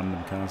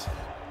random Kaz.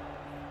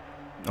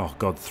 Oh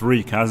god,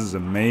 3 Kaz is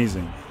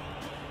amazing.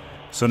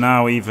 So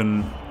now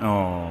even...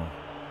 Oh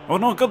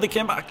no, god, they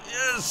came back.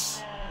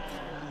 Yes!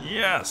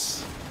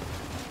 Yes!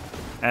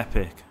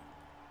 Epic.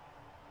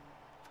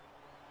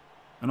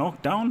 An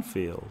Orc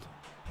downfield?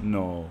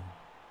 No.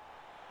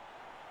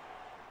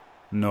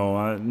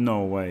 No,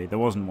 no way. There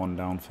wasn't one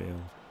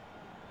downfield.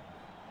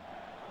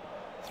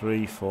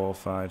 3, 4,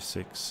 5,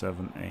 6,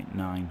 7, 8,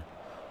 9.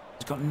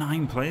 It's got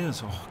 9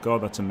 players. Oh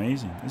god, that's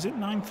amazing. Is it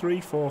 9, 3,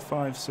 4,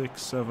 5,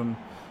 6, 7,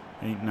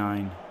 8,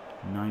 9?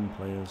 9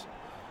 players.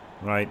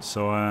 Right,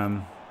 so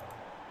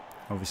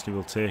obviously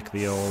we'll take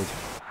the old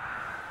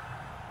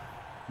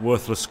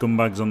worthless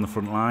scumbags on the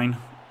front line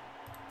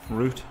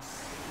route.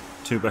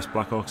 2 best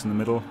Black Orcs in the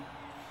middle.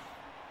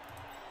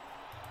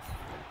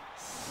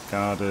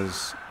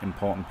 Guarders,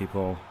 important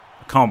people.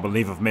 I can't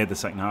believe I've made the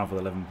second half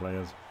with 11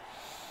 players.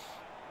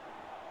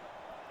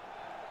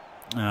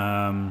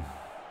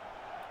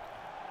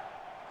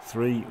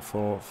 3,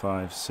 4,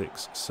 5,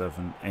 6,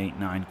 7, 8,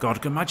 9.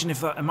 God, imagine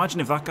if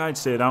that guy had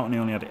stayed out and he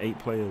only had 8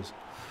 players.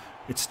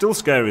 It's still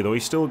scary though.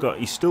 He's still got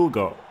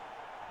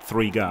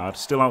 3 guard.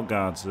 Still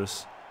outguards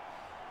us.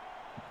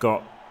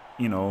 Got,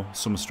 you know,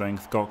 some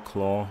strength. Got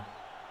claw,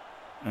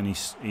 and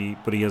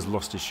but he has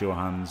lost his sure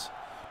hands.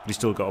 But he's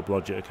still got a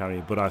blodger to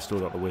carry. But I've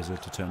still got the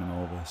wizard to turn him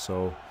over.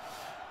 So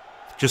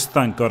just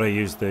thank God I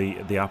used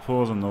the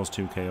apples on those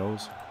 2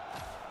 KOs.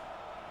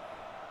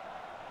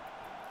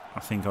 I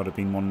think I'd have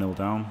been 1-0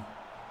 down.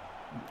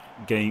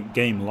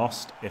 Game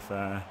lost if,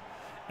 and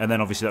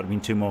then obviously that would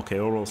have been 2 more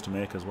KO rolls to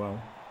make as well.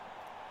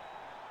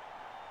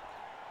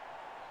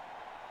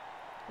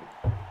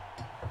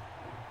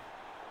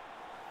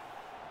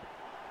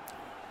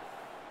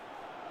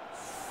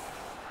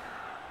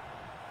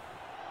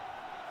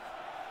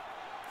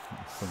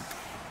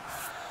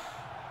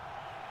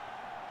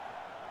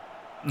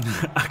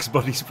 Axe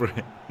body spray.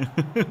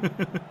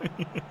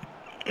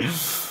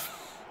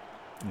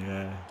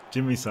 Yeah,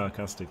 Jimmy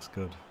Sarcastic's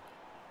good.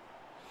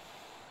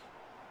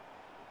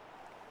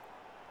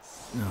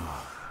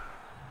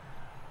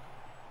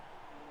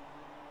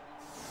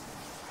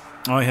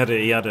 Oh,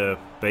 he had a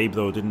babe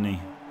though, didn't he?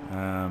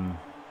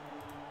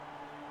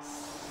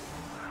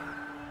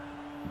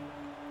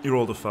 He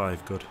rolled a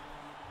 5. Good.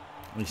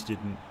 At least he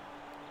didn't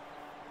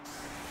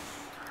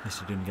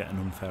get an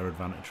unfair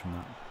advantage from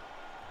that.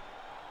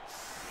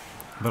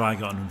 But I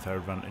got an unfair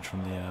advantage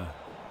from the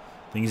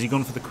thing. Is he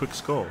gone for the quick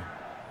score?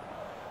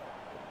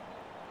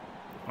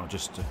 Or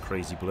just a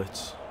crazy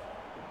blitz?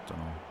 Don't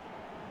know.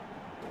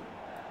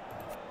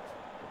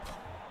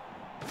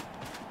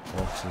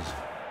 Orcs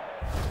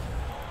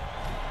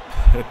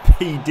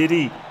P.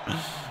 Diddy!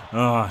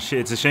 Oh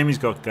shit, it's a shame he's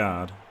got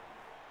guard.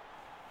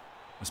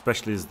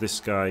 Especially as this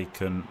guy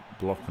can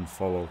block and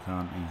follow,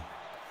 can't he?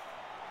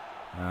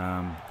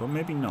 But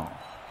maybe not.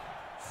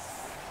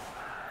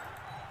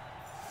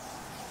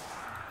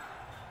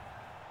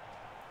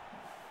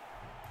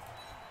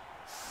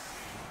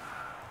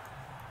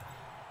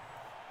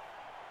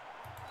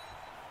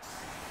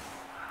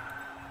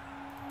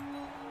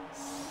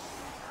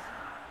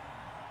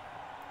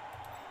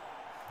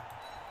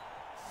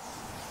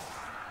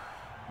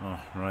 Oh,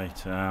 right.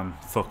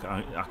 Fuck,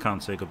 I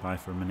can't say goodbye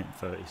for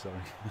 1:30,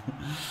 sorry.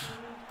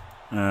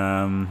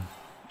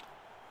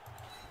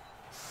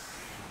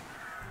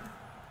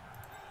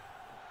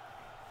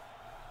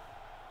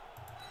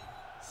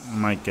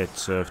 Might get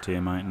served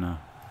here, mightn't I?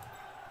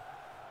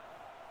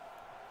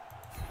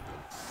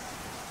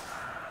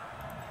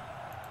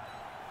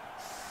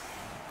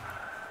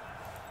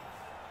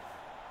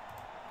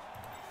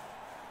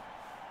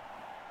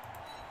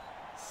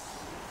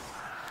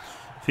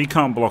 If he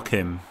can't block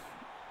him,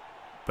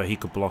 but he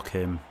could block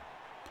him,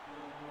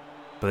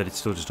 but it's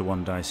still just a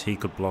 1 dice. He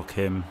could block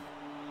him,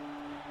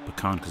 but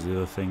can't because of the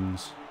other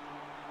things.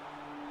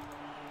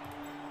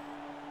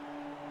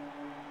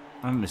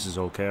 I think this is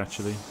okay,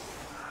 actually.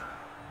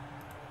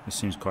 This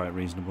seems quite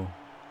reasonable.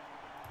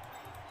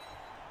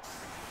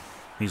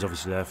 He's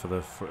obviously there for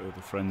the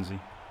frenzy.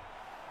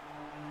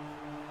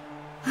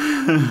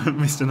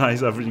 Mr.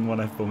 Nice averaging 1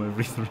 F-bomb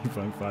every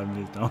 3.5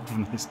 minutes, down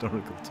from the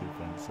historical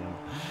 2.7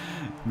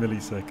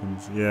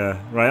 milliseconds.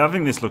 Yeah, right. I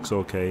think this looks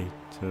okay,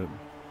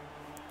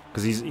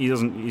 because he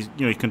doesn't.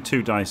 He can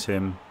 2 dice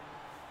him,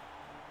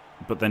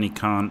 but then he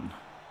can't.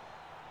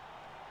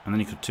 And then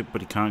he could,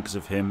 but he can't because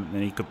of him. And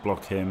then he could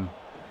block him,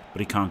 but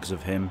he can't because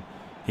of him.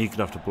 He could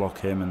have to block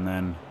him, and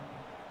then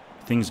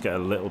things get a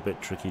little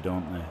bit tricky,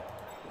 don't they?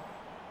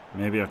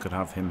 Maybe I could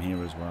have him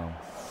here as well.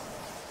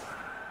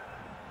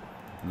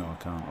 No,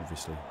 I can't,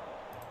 obviously.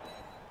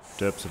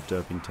 Derps of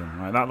Derpington.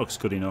 Right, that looks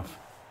good enough.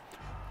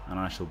 And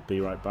I shall be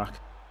right back.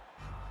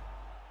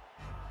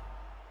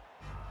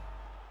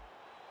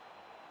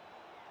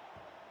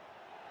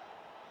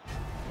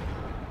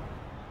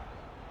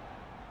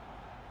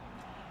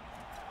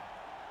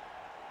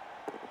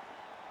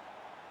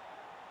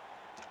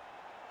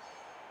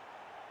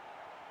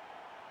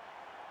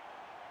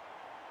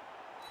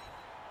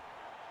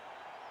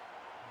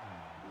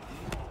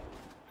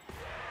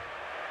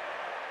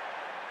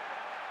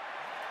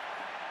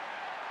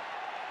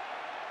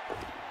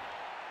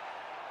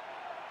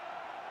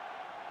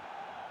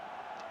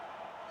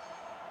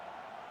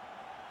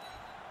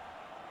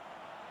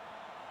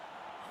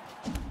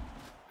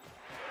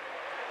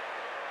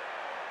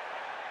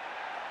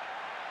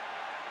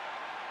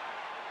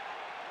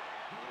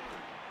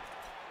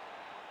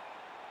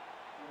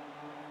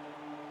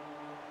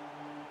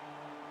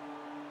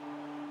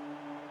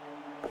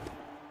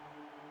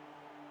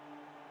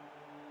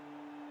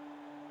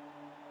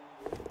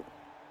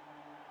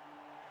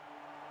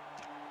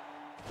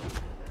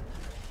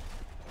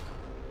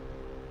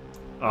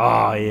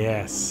 Oh,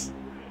 yes.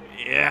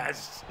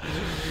 Yes.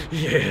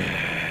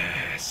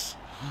 Yes.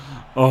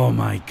 Oh,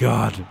 my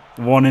God.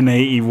 1 in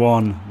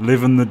 81.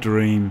 Living the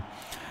dream.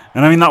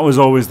 And I mean, that was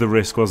always the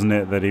risk, wasn't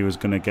it? That he was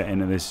going to get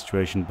into this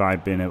situation by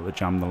being able to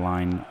jam the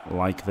line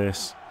like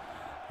this.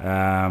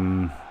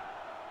 Oh,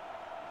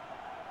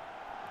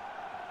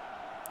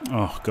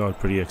 God,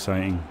 pretty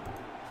exciting.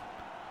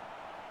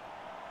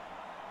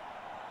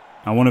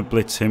 I want to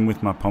blitz him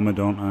with my pommer,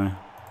 don't I?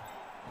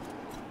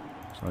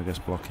 So I guess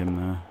block him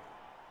there.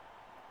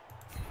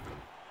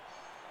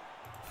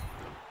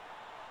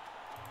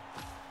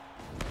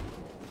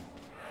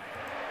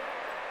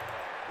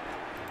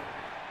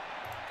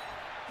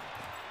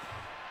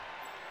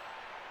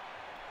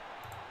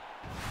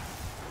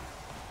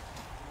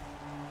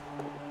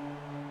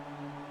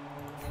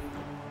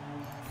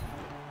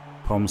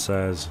 Pom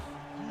says,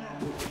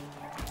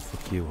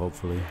 fuck you,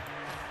 hopefully.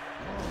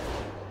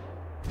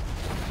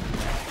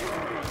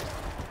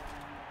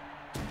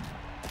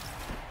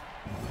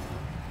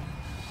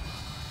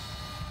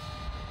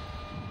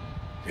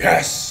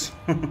 Yes!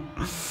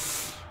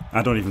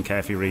 I don't even care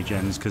if he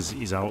regens because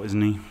he's out, isn't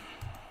he?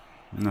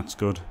 And that's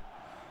good.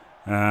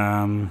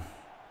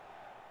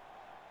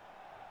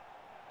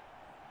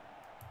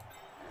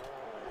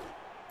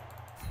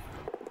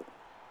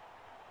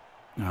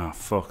 Oh,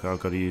 fuck, I've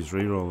got to use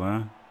reroll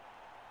there.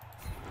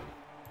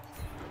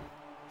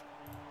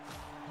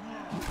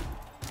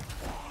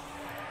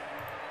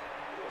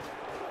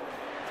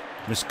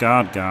 This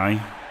guard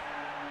guy.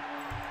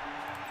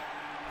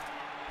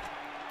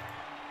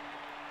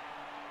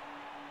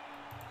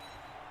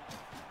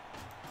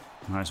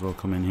 Might as well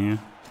come in here.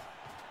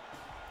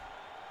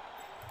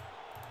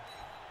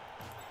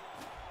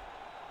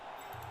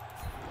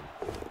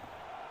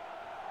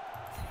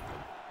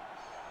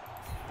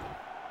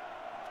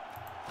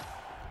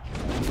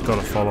 Got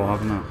to follow,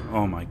 haven't I?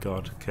 Oh my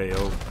god,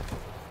 KO.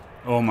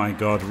 Oh my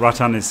god,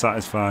 Rattan is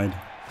satisfied.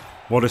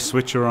 What a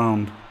switch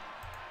around.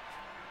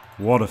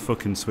 What a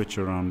fucking switch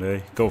around, eh?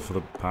 Go for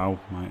the pow,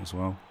 might as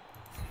well.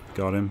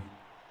 Got him.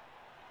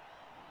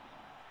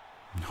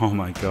 Oh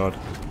my god.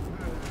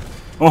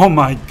 Oh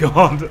my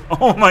god.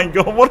 Oh my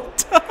god, what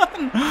a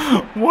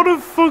turn! What a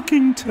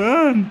fucking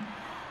turn!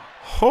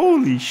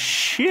 Holy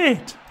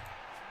shit!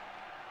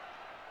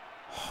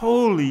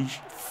 Holy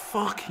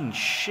fucking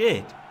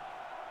shit!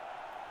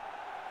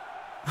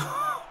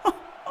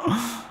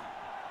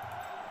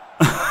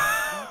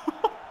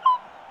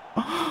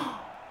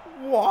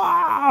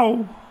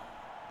 Wow!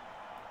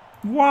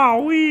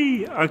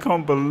 Wowee! I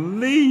can't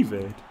believe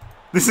it.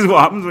 This is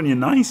what happens when you're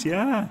nice,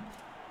 yeah.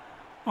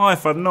 Oh,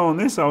 if I'd known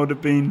this, I would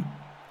have been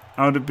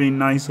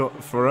nice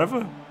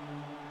forever.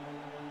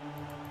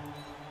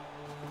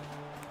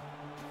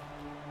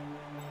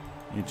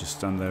 You just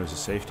stand there as a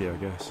safety, I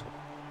guess.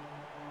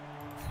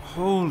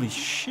 Holy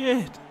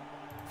shit!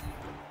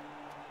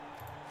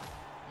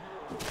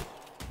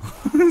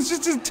 It's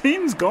just his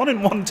team's gone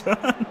in one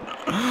turn.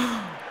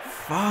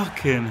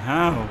 Fucking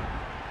hell.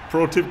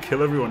 Pro tip,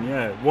 kill everyone,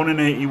 yeah. 1 in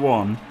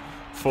 81,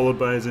 followed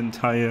by his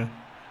entire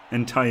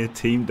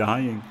team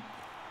dying.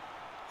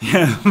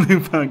 Yeah,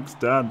 Lupak's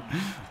dad.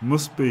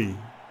 Must be.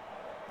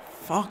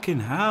 Fucking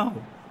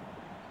hell.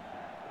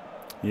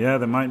 Yeah,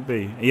 there might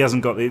be. He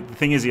hasn't got the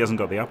thing is he hasn't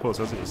got the apples,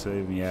 has he? So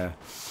yeah.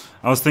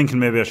 I was thinking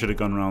maybe I should have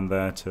gone around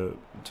there to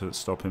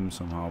stop him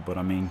somehow, but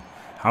I mean,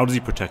 how does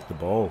he protect the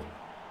ball?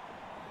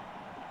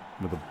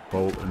 With a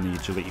bolt and the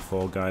agility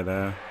 4 guy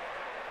there.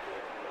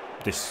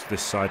 This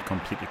side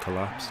completely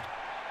collapsed.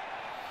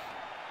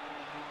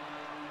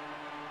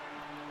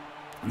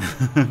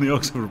 The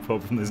Orcs have a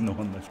problem, there's no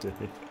one left to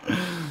hit.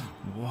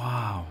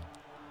 Wow.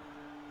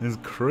 It's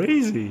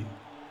crazy.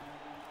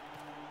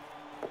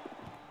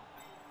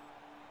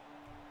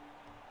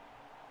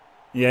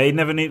 Yeah, he'd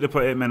never need to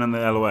put him in on the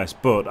LOS,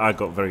 but I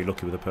got very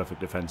lucky with a perfect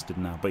defense,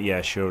 didn't I? But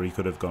yeah, sure, he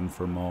could have gone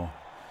for more.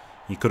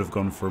 He could have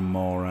gone for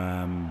more,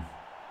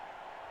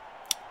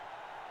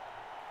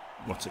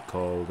 what's it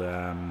called?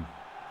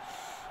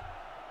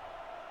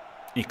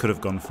 He could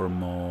have gone for a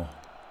more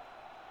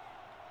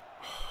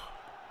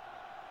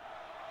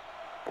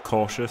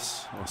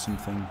cautious or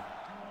something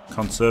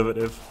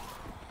conservative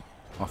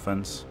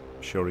offense.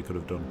 Sure, he could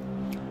have done,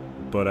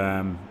 but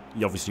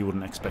you obviously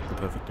wouldn't expect the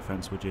perfect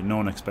defense, would you? No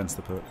one expects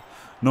the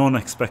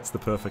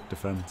perfect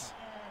defense.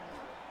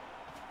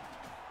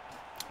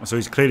 So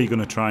he's clearly going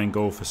to try and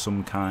go for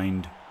some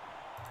kind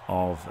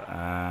of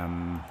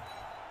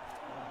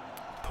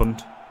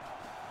punt.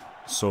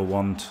 So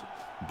want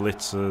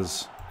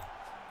blitzers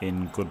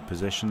in good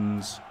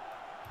positions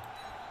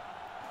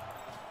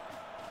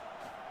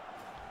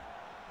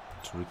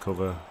to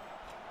recover.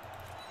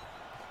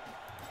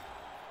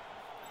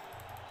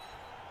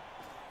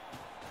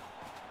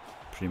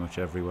 Pretty much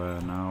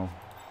everywhere now.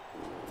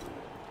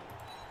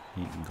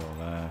 He can go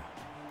there.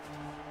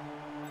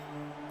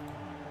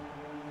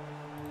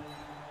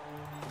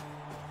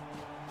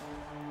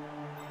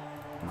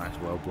 Might as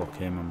well block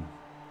him and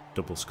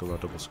double skull,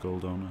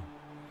 don't I?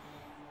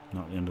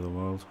 Not the end of the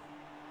world.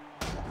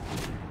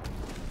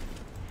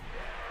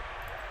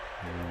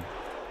 Yeah.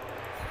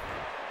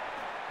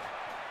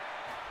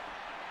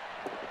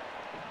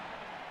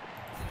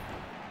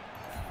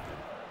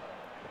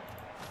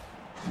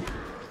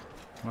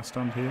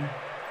 stand here?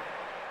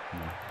 No.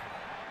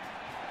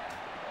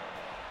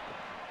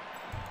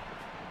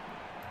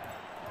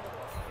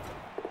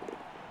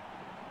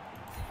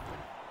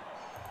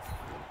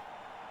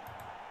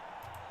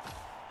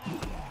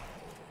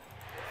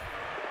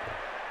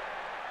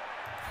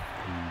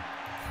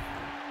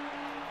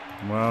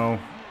 Well,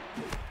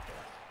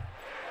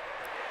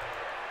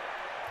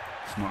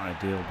 it's not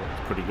ideal, but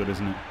it's pretty good,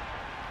 isn't it?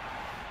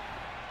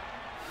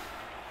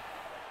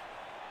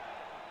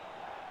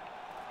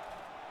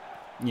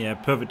 Yeah,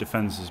 perfect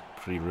defense is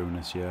pretty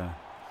ruinous. Yeah,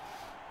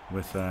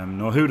 with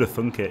no, who'd have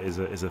thunk it is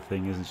a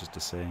thing, isn't just a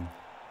saying.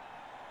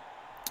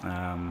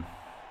 The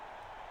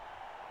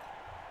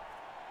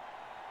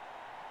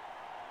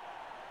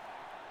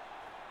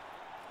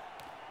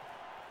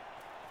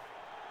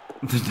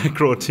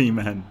Necro team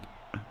end.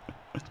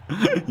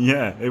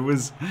 Yeah, it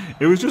was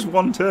just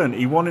one turn.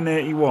 He won in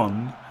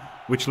 81,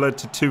 which led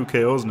to 2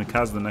 KOs and a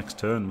Kaz the next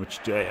turn, which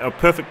a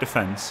perfect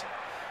defense.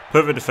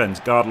 Perfect defense,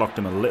 guard locked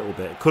him a little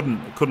bit.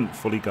 Couldn't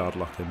fully guard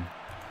lock him,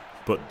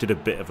 but did a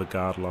bit of a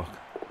guard lock.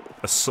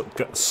 A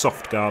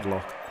soft guard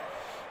lock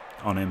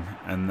on him,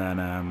 and then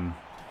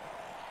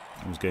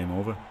it was game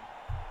over.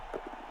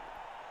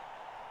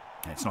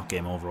 It's not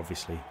game over,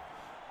 obviously,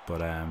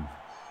 but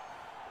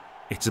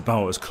it's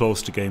about as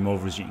close to game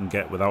over as you can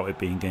get without it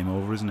being game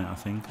over, isn't it, I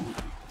think?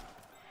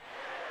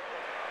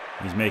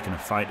 He's making a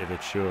fight of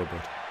it, sure,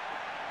 but...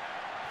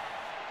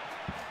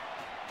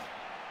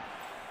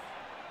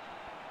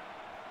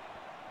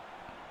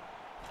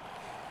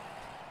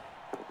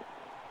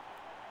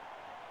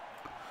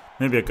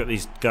 Maybe I got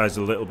these guys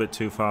a little bit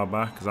too far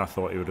back, because I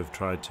thought he would have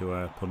tried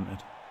to punt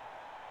it.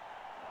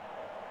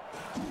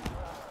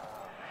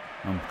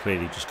 I'm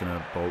clearly just going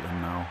to bolt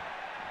him now.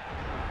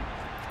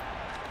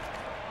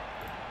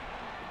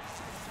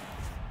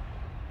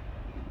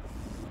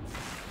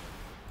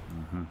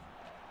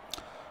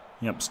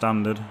 Yep,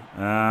 standard.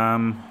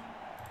 Right,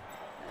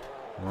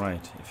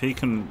 if he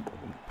can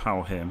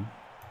power him...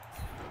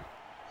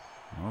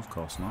 No, of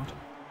course not.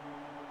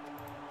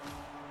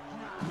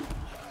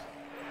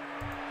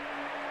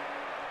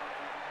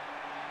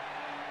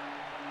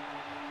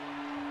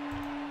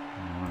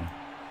 Alright.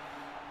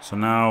 So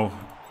now,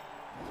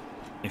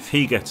 if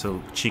he gets a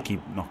cheeky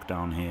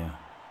knockdown here...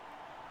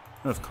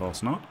 Of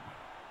course not.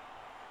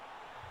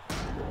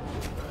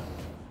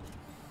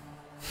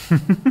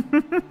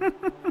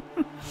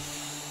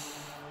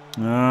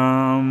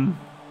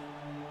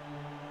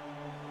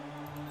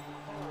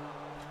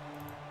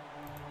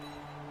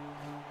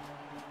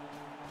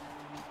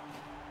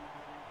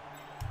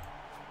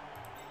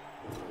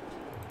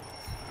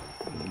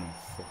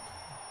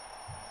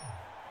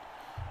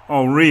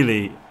 Oh,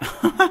 really?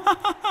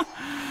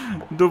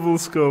 Double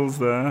skulls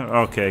there.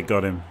 Okay,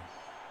 got him.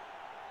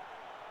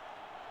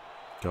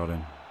 Got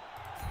him.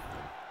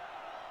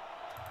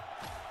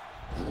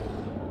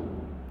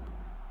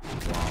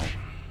 Wow.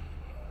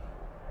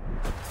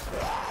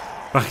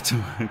 Back to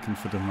working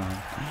for the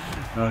man.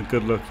 Oh,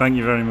 good luck. Thank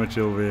you very much,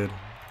 Ilbeard.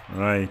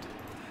 Right.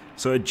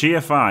 So a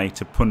GFI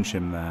to punch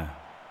him there.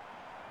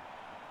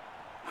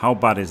 How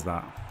bad is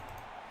that?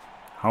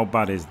 How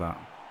bad is that?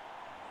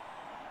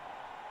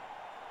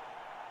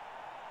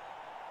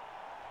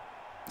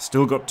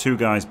 Still got 2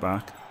 guys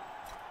back.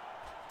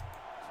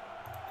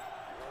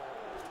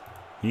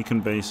 He can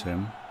base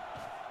him.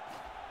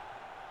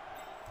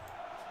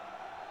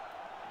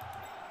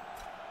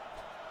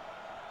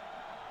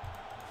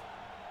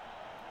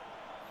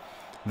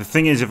 The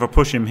thing is, if I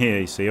push him here,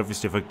 you see,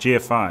 obviously if I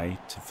GFI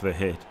for the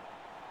hit,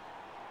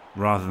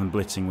 rather than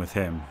blitzing with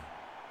him,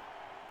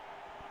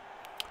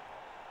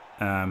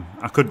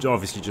 I could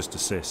obviously just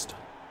assist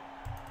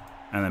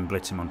and then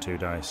blitz him on 2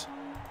 dice.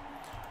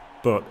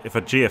 But if I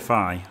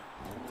GFI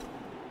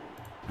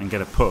and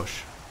get a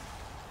push,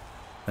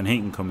 then he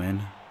can come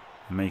in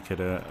and make it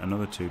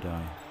another 2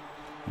 die.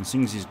 And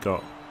seeing as he's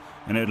got...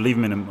 And it would leave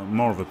him in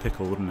more of a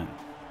pickle, wouldn't it?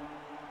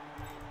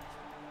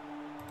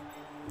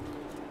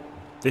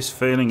 This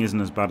failing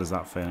isn't as bad as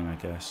that failing, I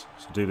guess.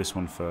 So do this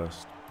one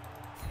first.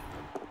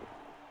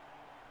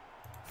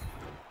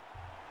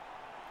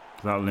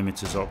 That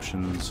limits his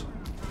options.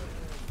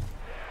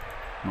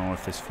 More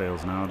if this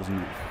fails now, doesn't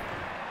it?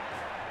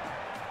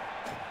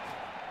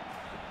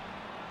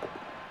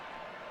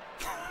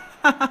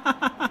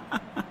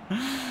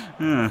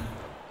 Yeah.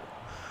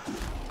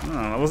 Oh,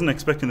 I wasn't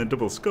expecting the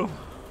double skull.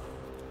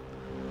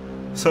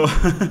 So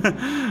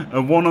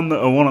a one on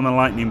the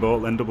lightning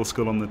bolt, then double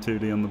skull on the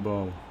 2D on the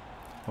ball.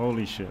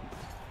 Holy shit.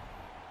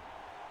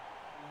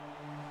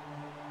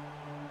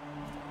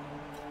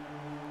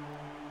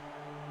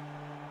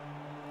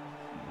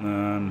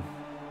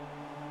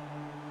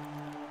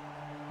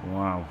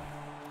 Wow.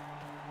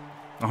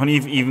 Oh, and he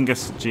even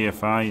gets to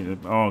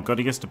GFI. Oh god,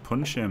 he gets to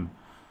punch him.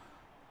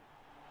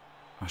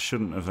 I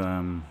shouldn't have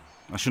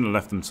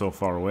left him so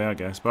far away, I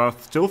guess. But I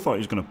still thought he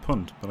was going to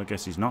punt. But I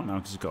guess he's not now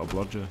because he's got a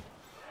blodger.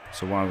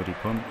 So why would he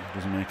punt? It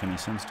doesn't make any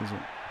sense, does it?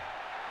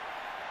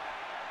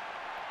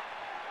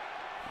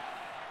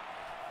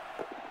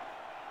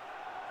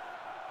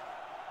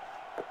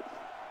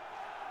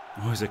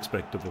 Always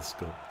expect double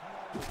skull.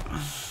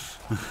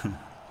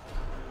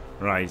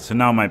 Right, so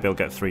now I might be able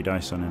to get 3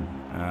 dice on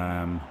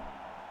him.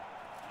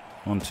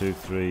 1, 2,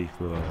 3.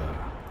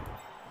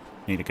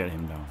 Need to get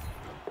him down.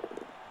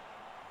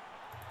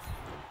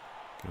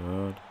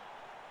 Good.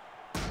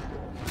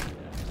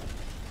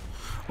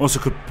 Also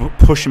could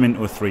push him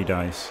into a 3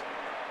 dice.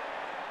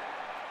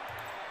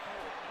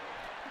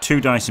 2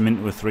 dice him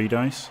into a 3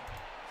 dice.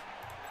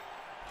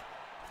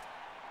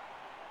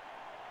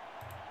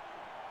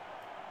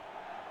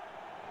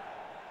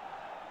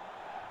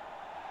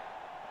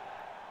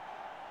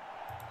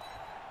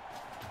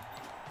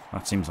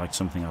 That seems like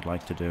something I'd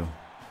like to do.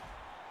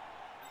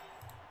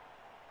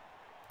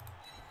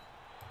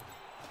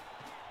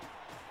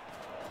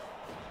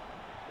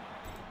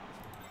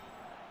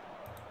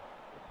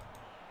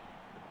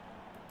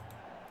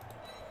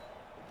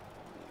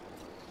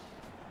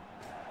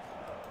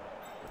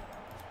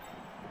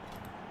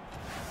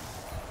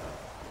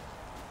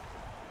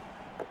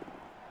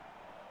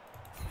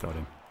 Got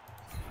him.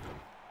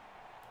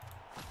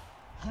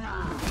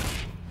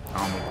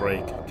 Armor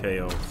break,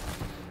 KO.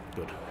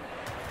 Good.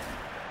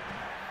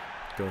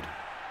 Good.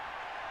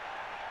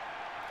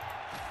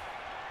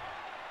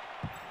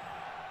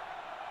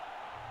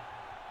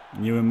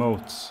 New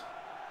emotes.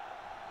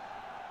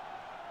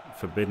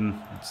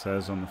 Forbidden, it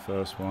says on the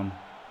first one.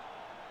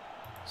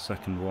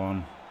 Second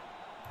one.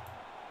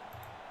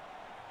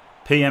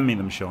 PM me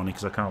them, Shawnee,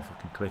 because I can't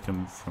fucking click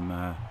them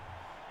from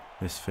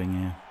this thing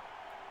here.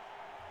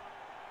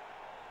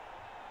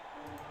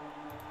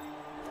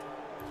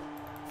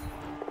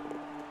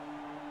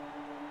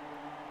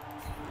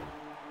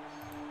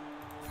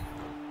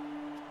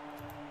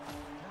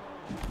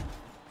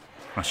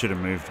 I should have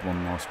moved one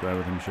more square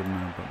with him, shouldn't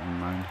I? But never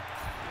mind.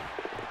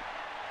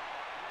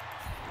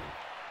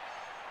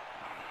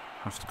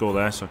 Have to go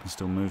there so I can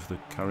still move the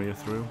carrier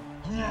through.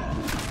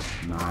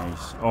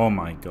 Nice. Oh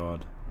my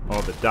god.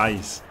 Oh, the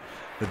dice.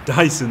 The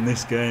dice in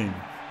this game.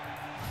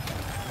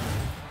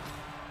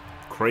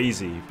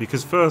 Crazy.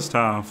 Because first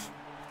half...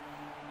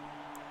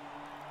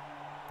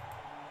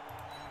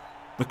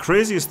 The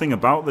craziest thing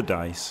about the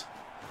dice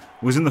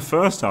was in the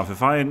first half,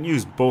 if I hadn't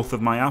used both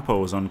of my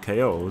appos on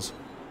KOs,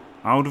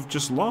 I would have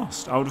just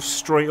lost. I would have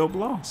straight up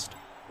lost.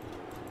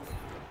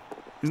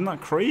 Isn't that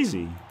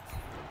crazy?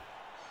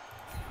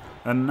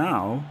 And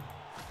now,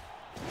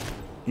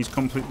 he's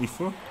completely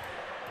fucked.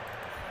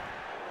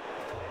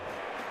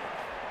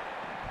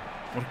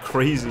 What a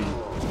crazy,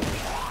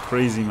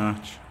 crazy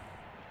match.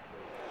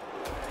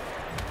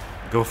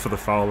 Go for the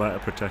foul there to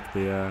protect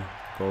the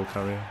goal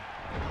carrier.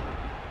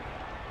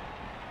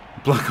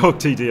 Black Hawk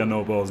TD are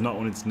no balls, not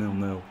when it's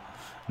 0-0.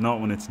 Not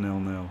when it's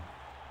 0-0.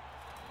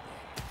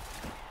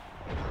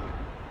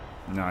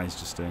 Nah, he's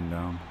just staying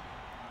down.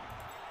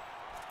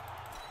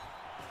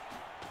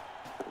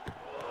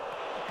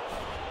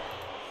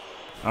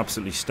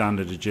 Absolutely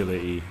standard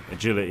agility.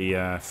 Agility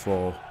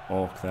for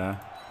Orc there.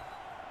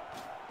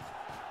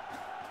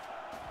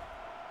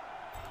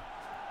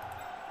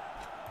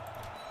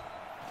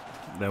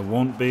 There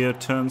won't be a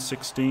turn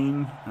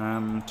 16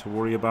 to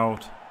worry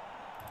about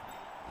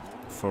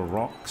for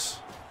rocks.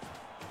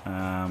 So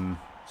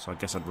I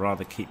guess I'd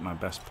rather keep my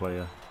best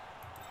player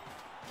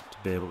to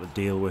be able to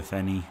deal with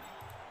any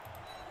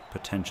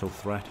potential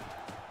threat.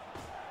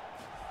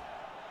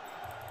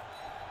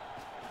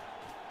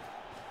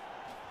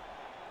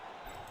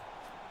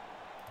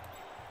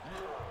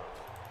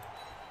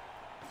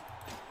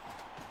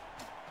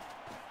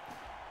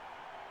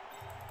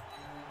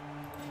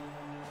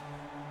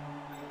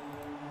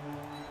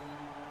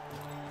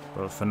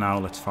 But for now,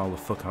 let's foul the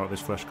fuck out of this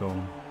flesh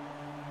golem.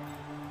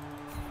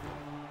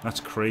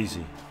 That's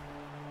crazy.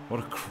 What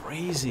a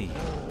crazy,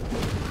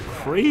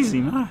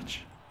 crazy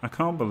match. I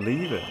can't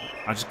believe it.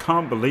 I just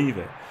can't believe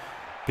it.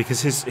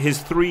 Because his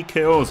 3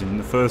 KOs in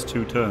the first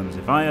 2 turns,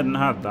 if I hadn't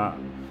had that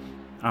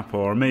Apo,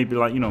 or maybe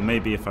like, you know,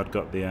 maybe if I'd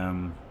got the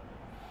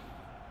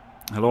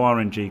hello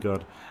RNG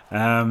god.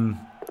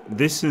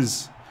 This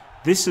is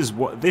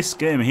what this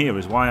game here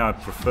is why I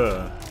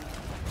prefer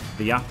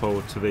the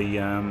Apo to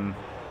the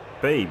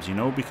Babes, you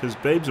know, because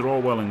Babes are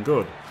all well and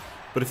good.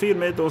 But if he had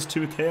made those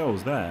 2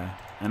 KOs there,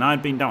 and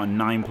I'd been down to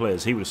 9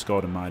 players, he would have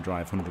scored in my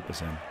drive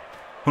 100%.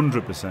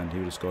 100% he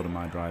would have scored in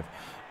my drive.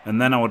 And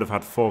then I would have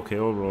had 4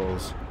 KO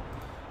rolls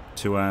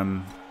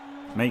to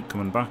make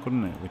coming back,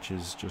 wouldn't it? Which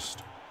is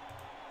just,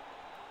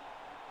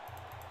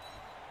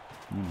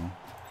 you know,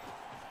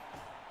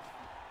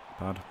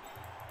 bad.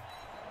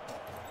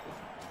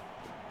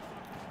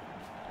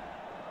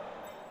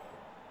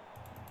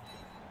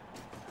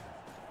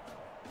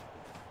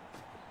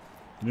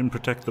 He didn't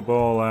protect the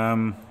ball.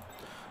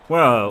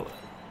 Well,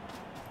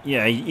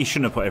 yeah, he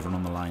shouldn't have put everyone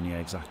on the line. Yeah,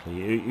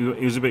 exactly.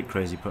 He was a bit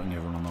crazy putting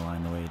everyone on the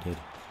line the way he did.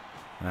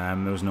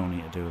 There was no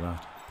need to do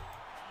that.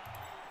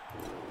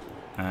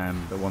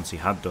 But once he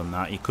had done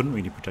that, he couldn't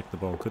really protect the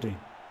ball, could he?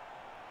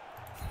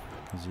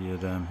 Because he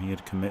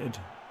had committed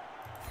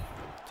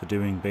to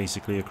doing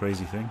basically a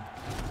crazy thing.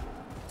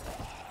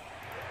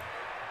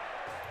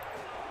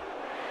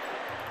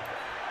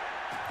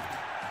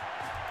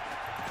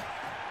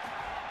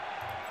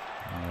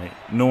 Alright,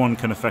 No one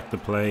can affect the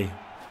play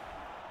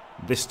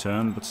this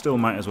turn, but still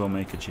might as well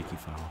make a cheeky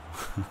foul.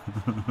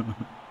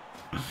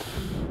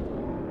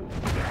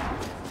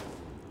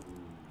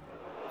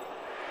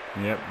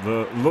 Yep,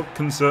 the luck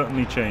can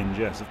certainly change.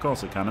 Yes, of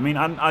course it can. I mean,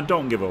 I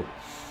don't give up.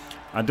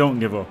 I don't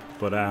give up,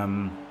 but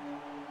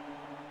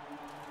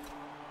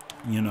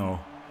you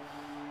know,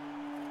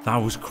 that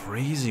was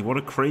crazy. What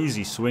a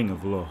crazy swing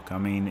of luck. I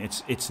mean,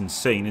 it's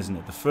insane, isn't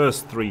it? The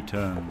first 3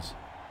 turns.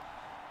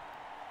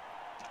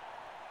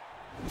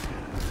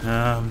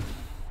 A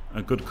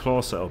good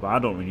claw setup. I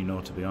don't really know,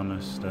 to be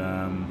honest. What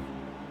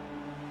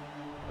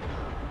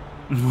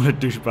a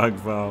douchebag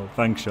foul.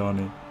 Thanks,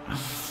 Shawnee.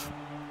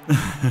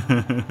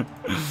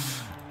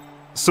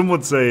 Some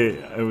would say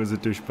it was a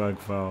douchebag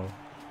foul.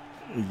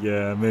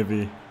 Yeah,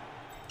 maybe.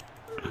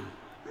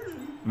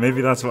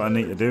 Maybe that's what I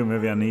need to do.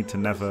 Maybe I need to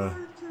never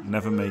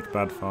make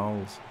bad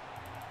fouls.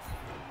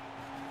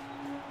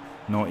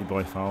 Naughty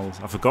boy fouls.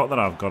 I forgot that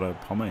I've got a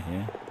Pommer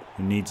here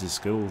who needs his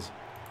skills.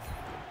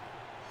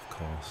 Of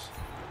course.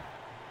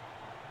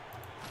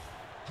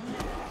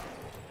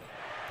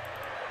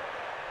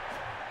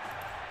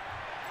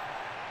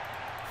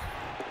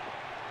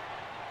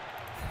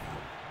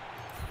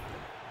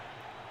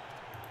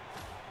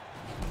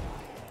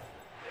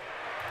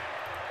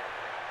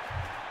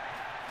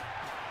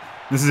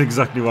 This is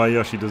exactly why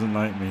Yoshi doesn't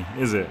like me,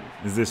 is it?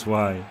 Is this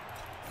why?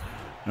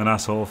 An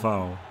asshole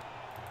foul.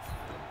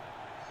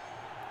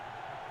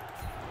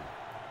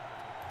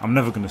 I'm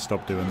never going to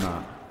stop doing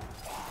that.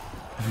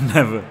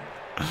 Never.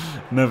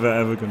 Never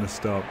ever going to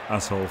stop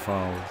asshole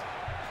fouls.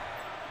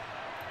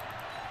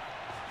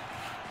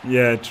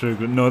 Yeah, true.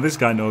 No, this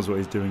guy knows what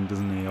he's doing,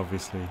 doesn't he?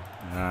 Obviously.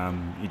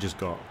 He just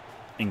got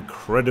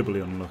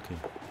incredibly unlucky.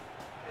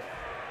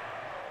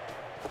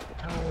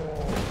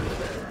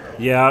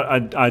 Yeah,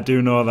 I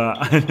do know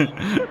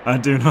that. I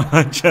do know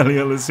that,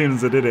 Jelliel. As soon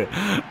as I did it,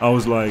 I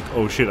was like,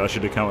 oh shit, I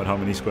should have counted how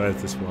many squares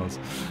this was.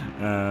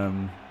 But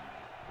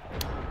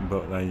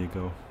there you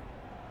go.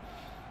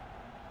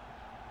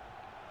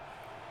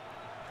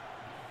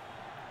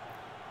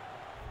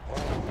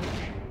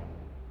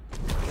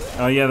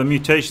 Oh yeah, the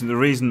mutation, the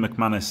reason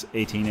McManus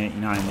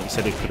 1889 that he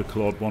said it could have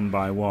clawed 1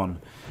 by 1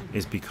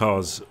 is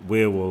because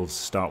werewolves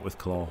start with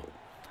claw.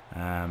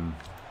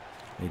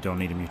 They don't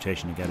need a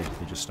mutation to get it,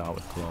 they just start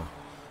with claw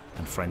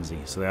and frenzy.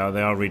 So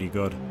they are really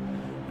good.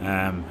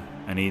 And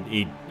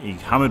he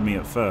hammered me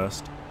at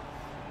first,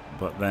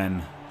 but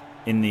then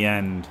in the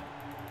end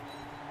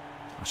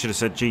I should have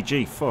said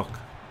GG, fuck.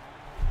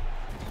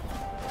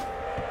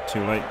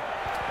 Too late.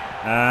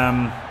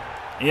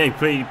 Yeah, he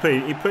played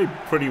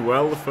pretty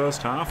well the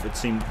first half, it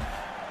seemed.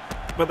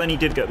 But then he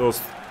did get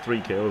those 3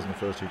 KOs in the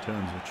first 2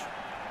 turns, which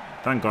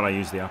thank God I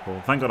used the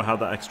apple. Thank God I had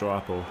that extra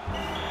apple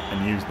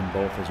and used them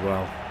both as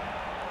well.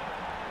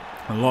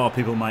 A lot of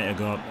people might have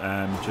got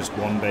just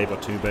 1 babe or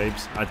 2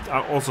 babes.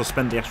 I also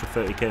spent the extra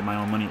 30k of my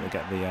own money to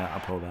get the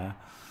apple there,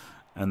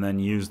 and then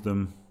used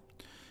them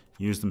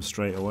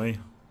straight away.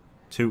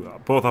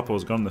 Both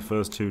apples gone the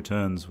first 2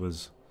 turns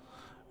was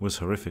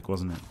horrific,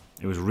 wasn't it?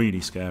 It was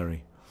really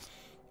scary.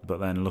 But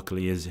then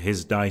luckily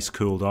his dice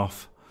cooled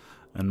off,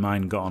 and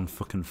mine got on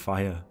fucking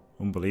fire.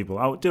 Unbelievable.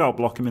 I did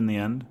outblock him in the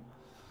end,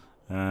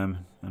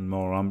 and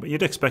more on. But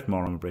you'd expect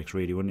more armor breaks,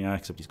 really, wouldn't you?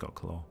 Except he's got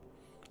claw,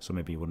 so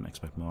maybe you wouldn't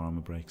expect more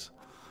armor breaks.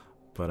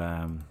 But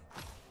I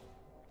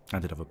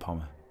did have a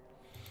Pommer.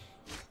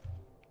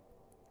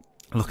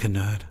 Look a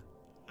nerd.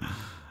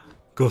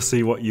 Go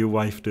see what your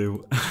wife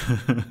do.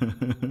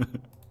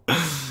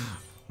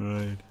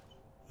 Right.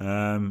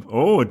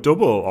 Oh, a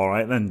double. All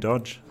right then,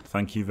 Dodge.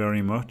 Thank you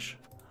very much.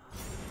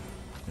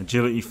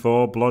 Agility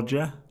 4,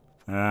 Blodger.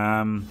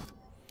 There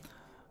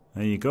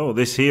you go.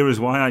 This here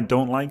is why I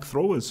don't like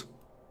throwers,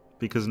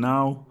 because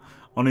now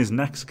on his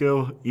next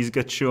skill he's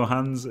got sure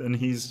hands, and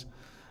he's,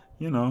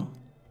 you know,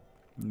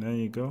 there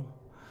you go.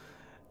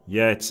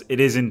 Yeah,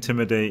 it is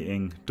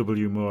intimidating.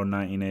 W Moore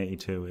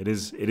 1982. It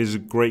is a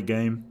great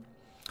game,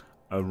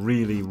 a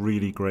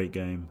really great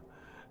game,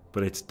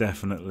 but it's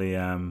definitely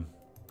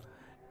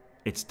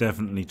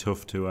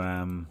tough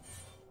to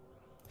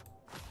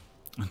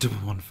double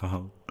 1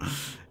 foul.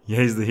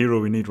 Yeah, he's the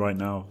hero we need right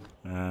now.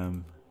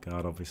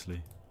 God,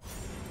 obviously.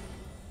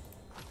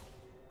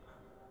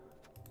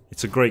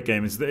 It's a great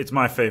game. It's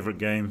my favourite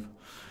game.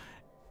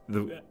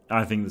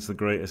 I think it's the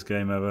greatest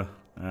game ever.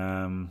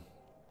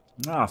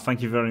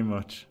 Thank you very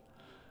much.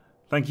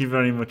 Thank you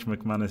very much,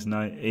 McManus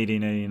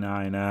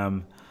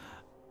 1889.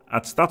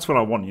 That's what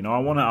I want. You know, I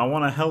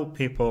want to help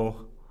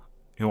people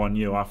who are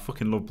new. I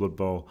fucking love Blood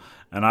Bowl,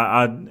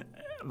 and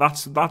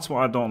that's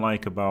what I don't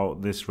like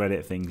about this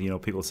Reddit thing. You know,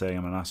 people saying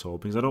I'm an asshole,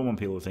 because I don't want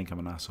people to think I'm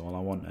an asshole.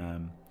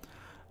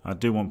 I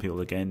do want people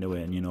to get into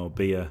it and, you know,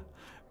 be a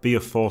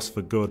force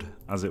for good,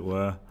 as it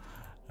were.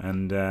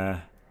 And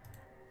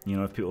you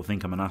know, if people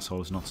think I'm an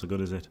asshole, it's not so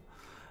good, is it?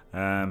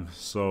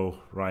 So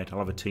right, I'll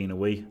have a tea and a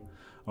wee.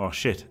 Oh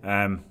shit.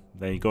 There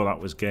you go. That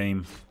was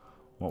game.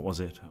 What was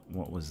it?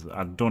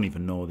 I don't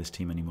even know this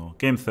team anymore.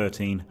 Game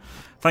 13.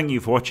 Thank you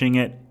for watching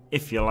it.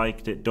 If you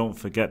liked it, don't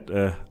forget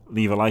to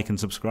leave a like and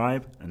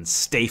subscribe, and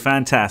stay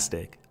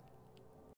fantastic.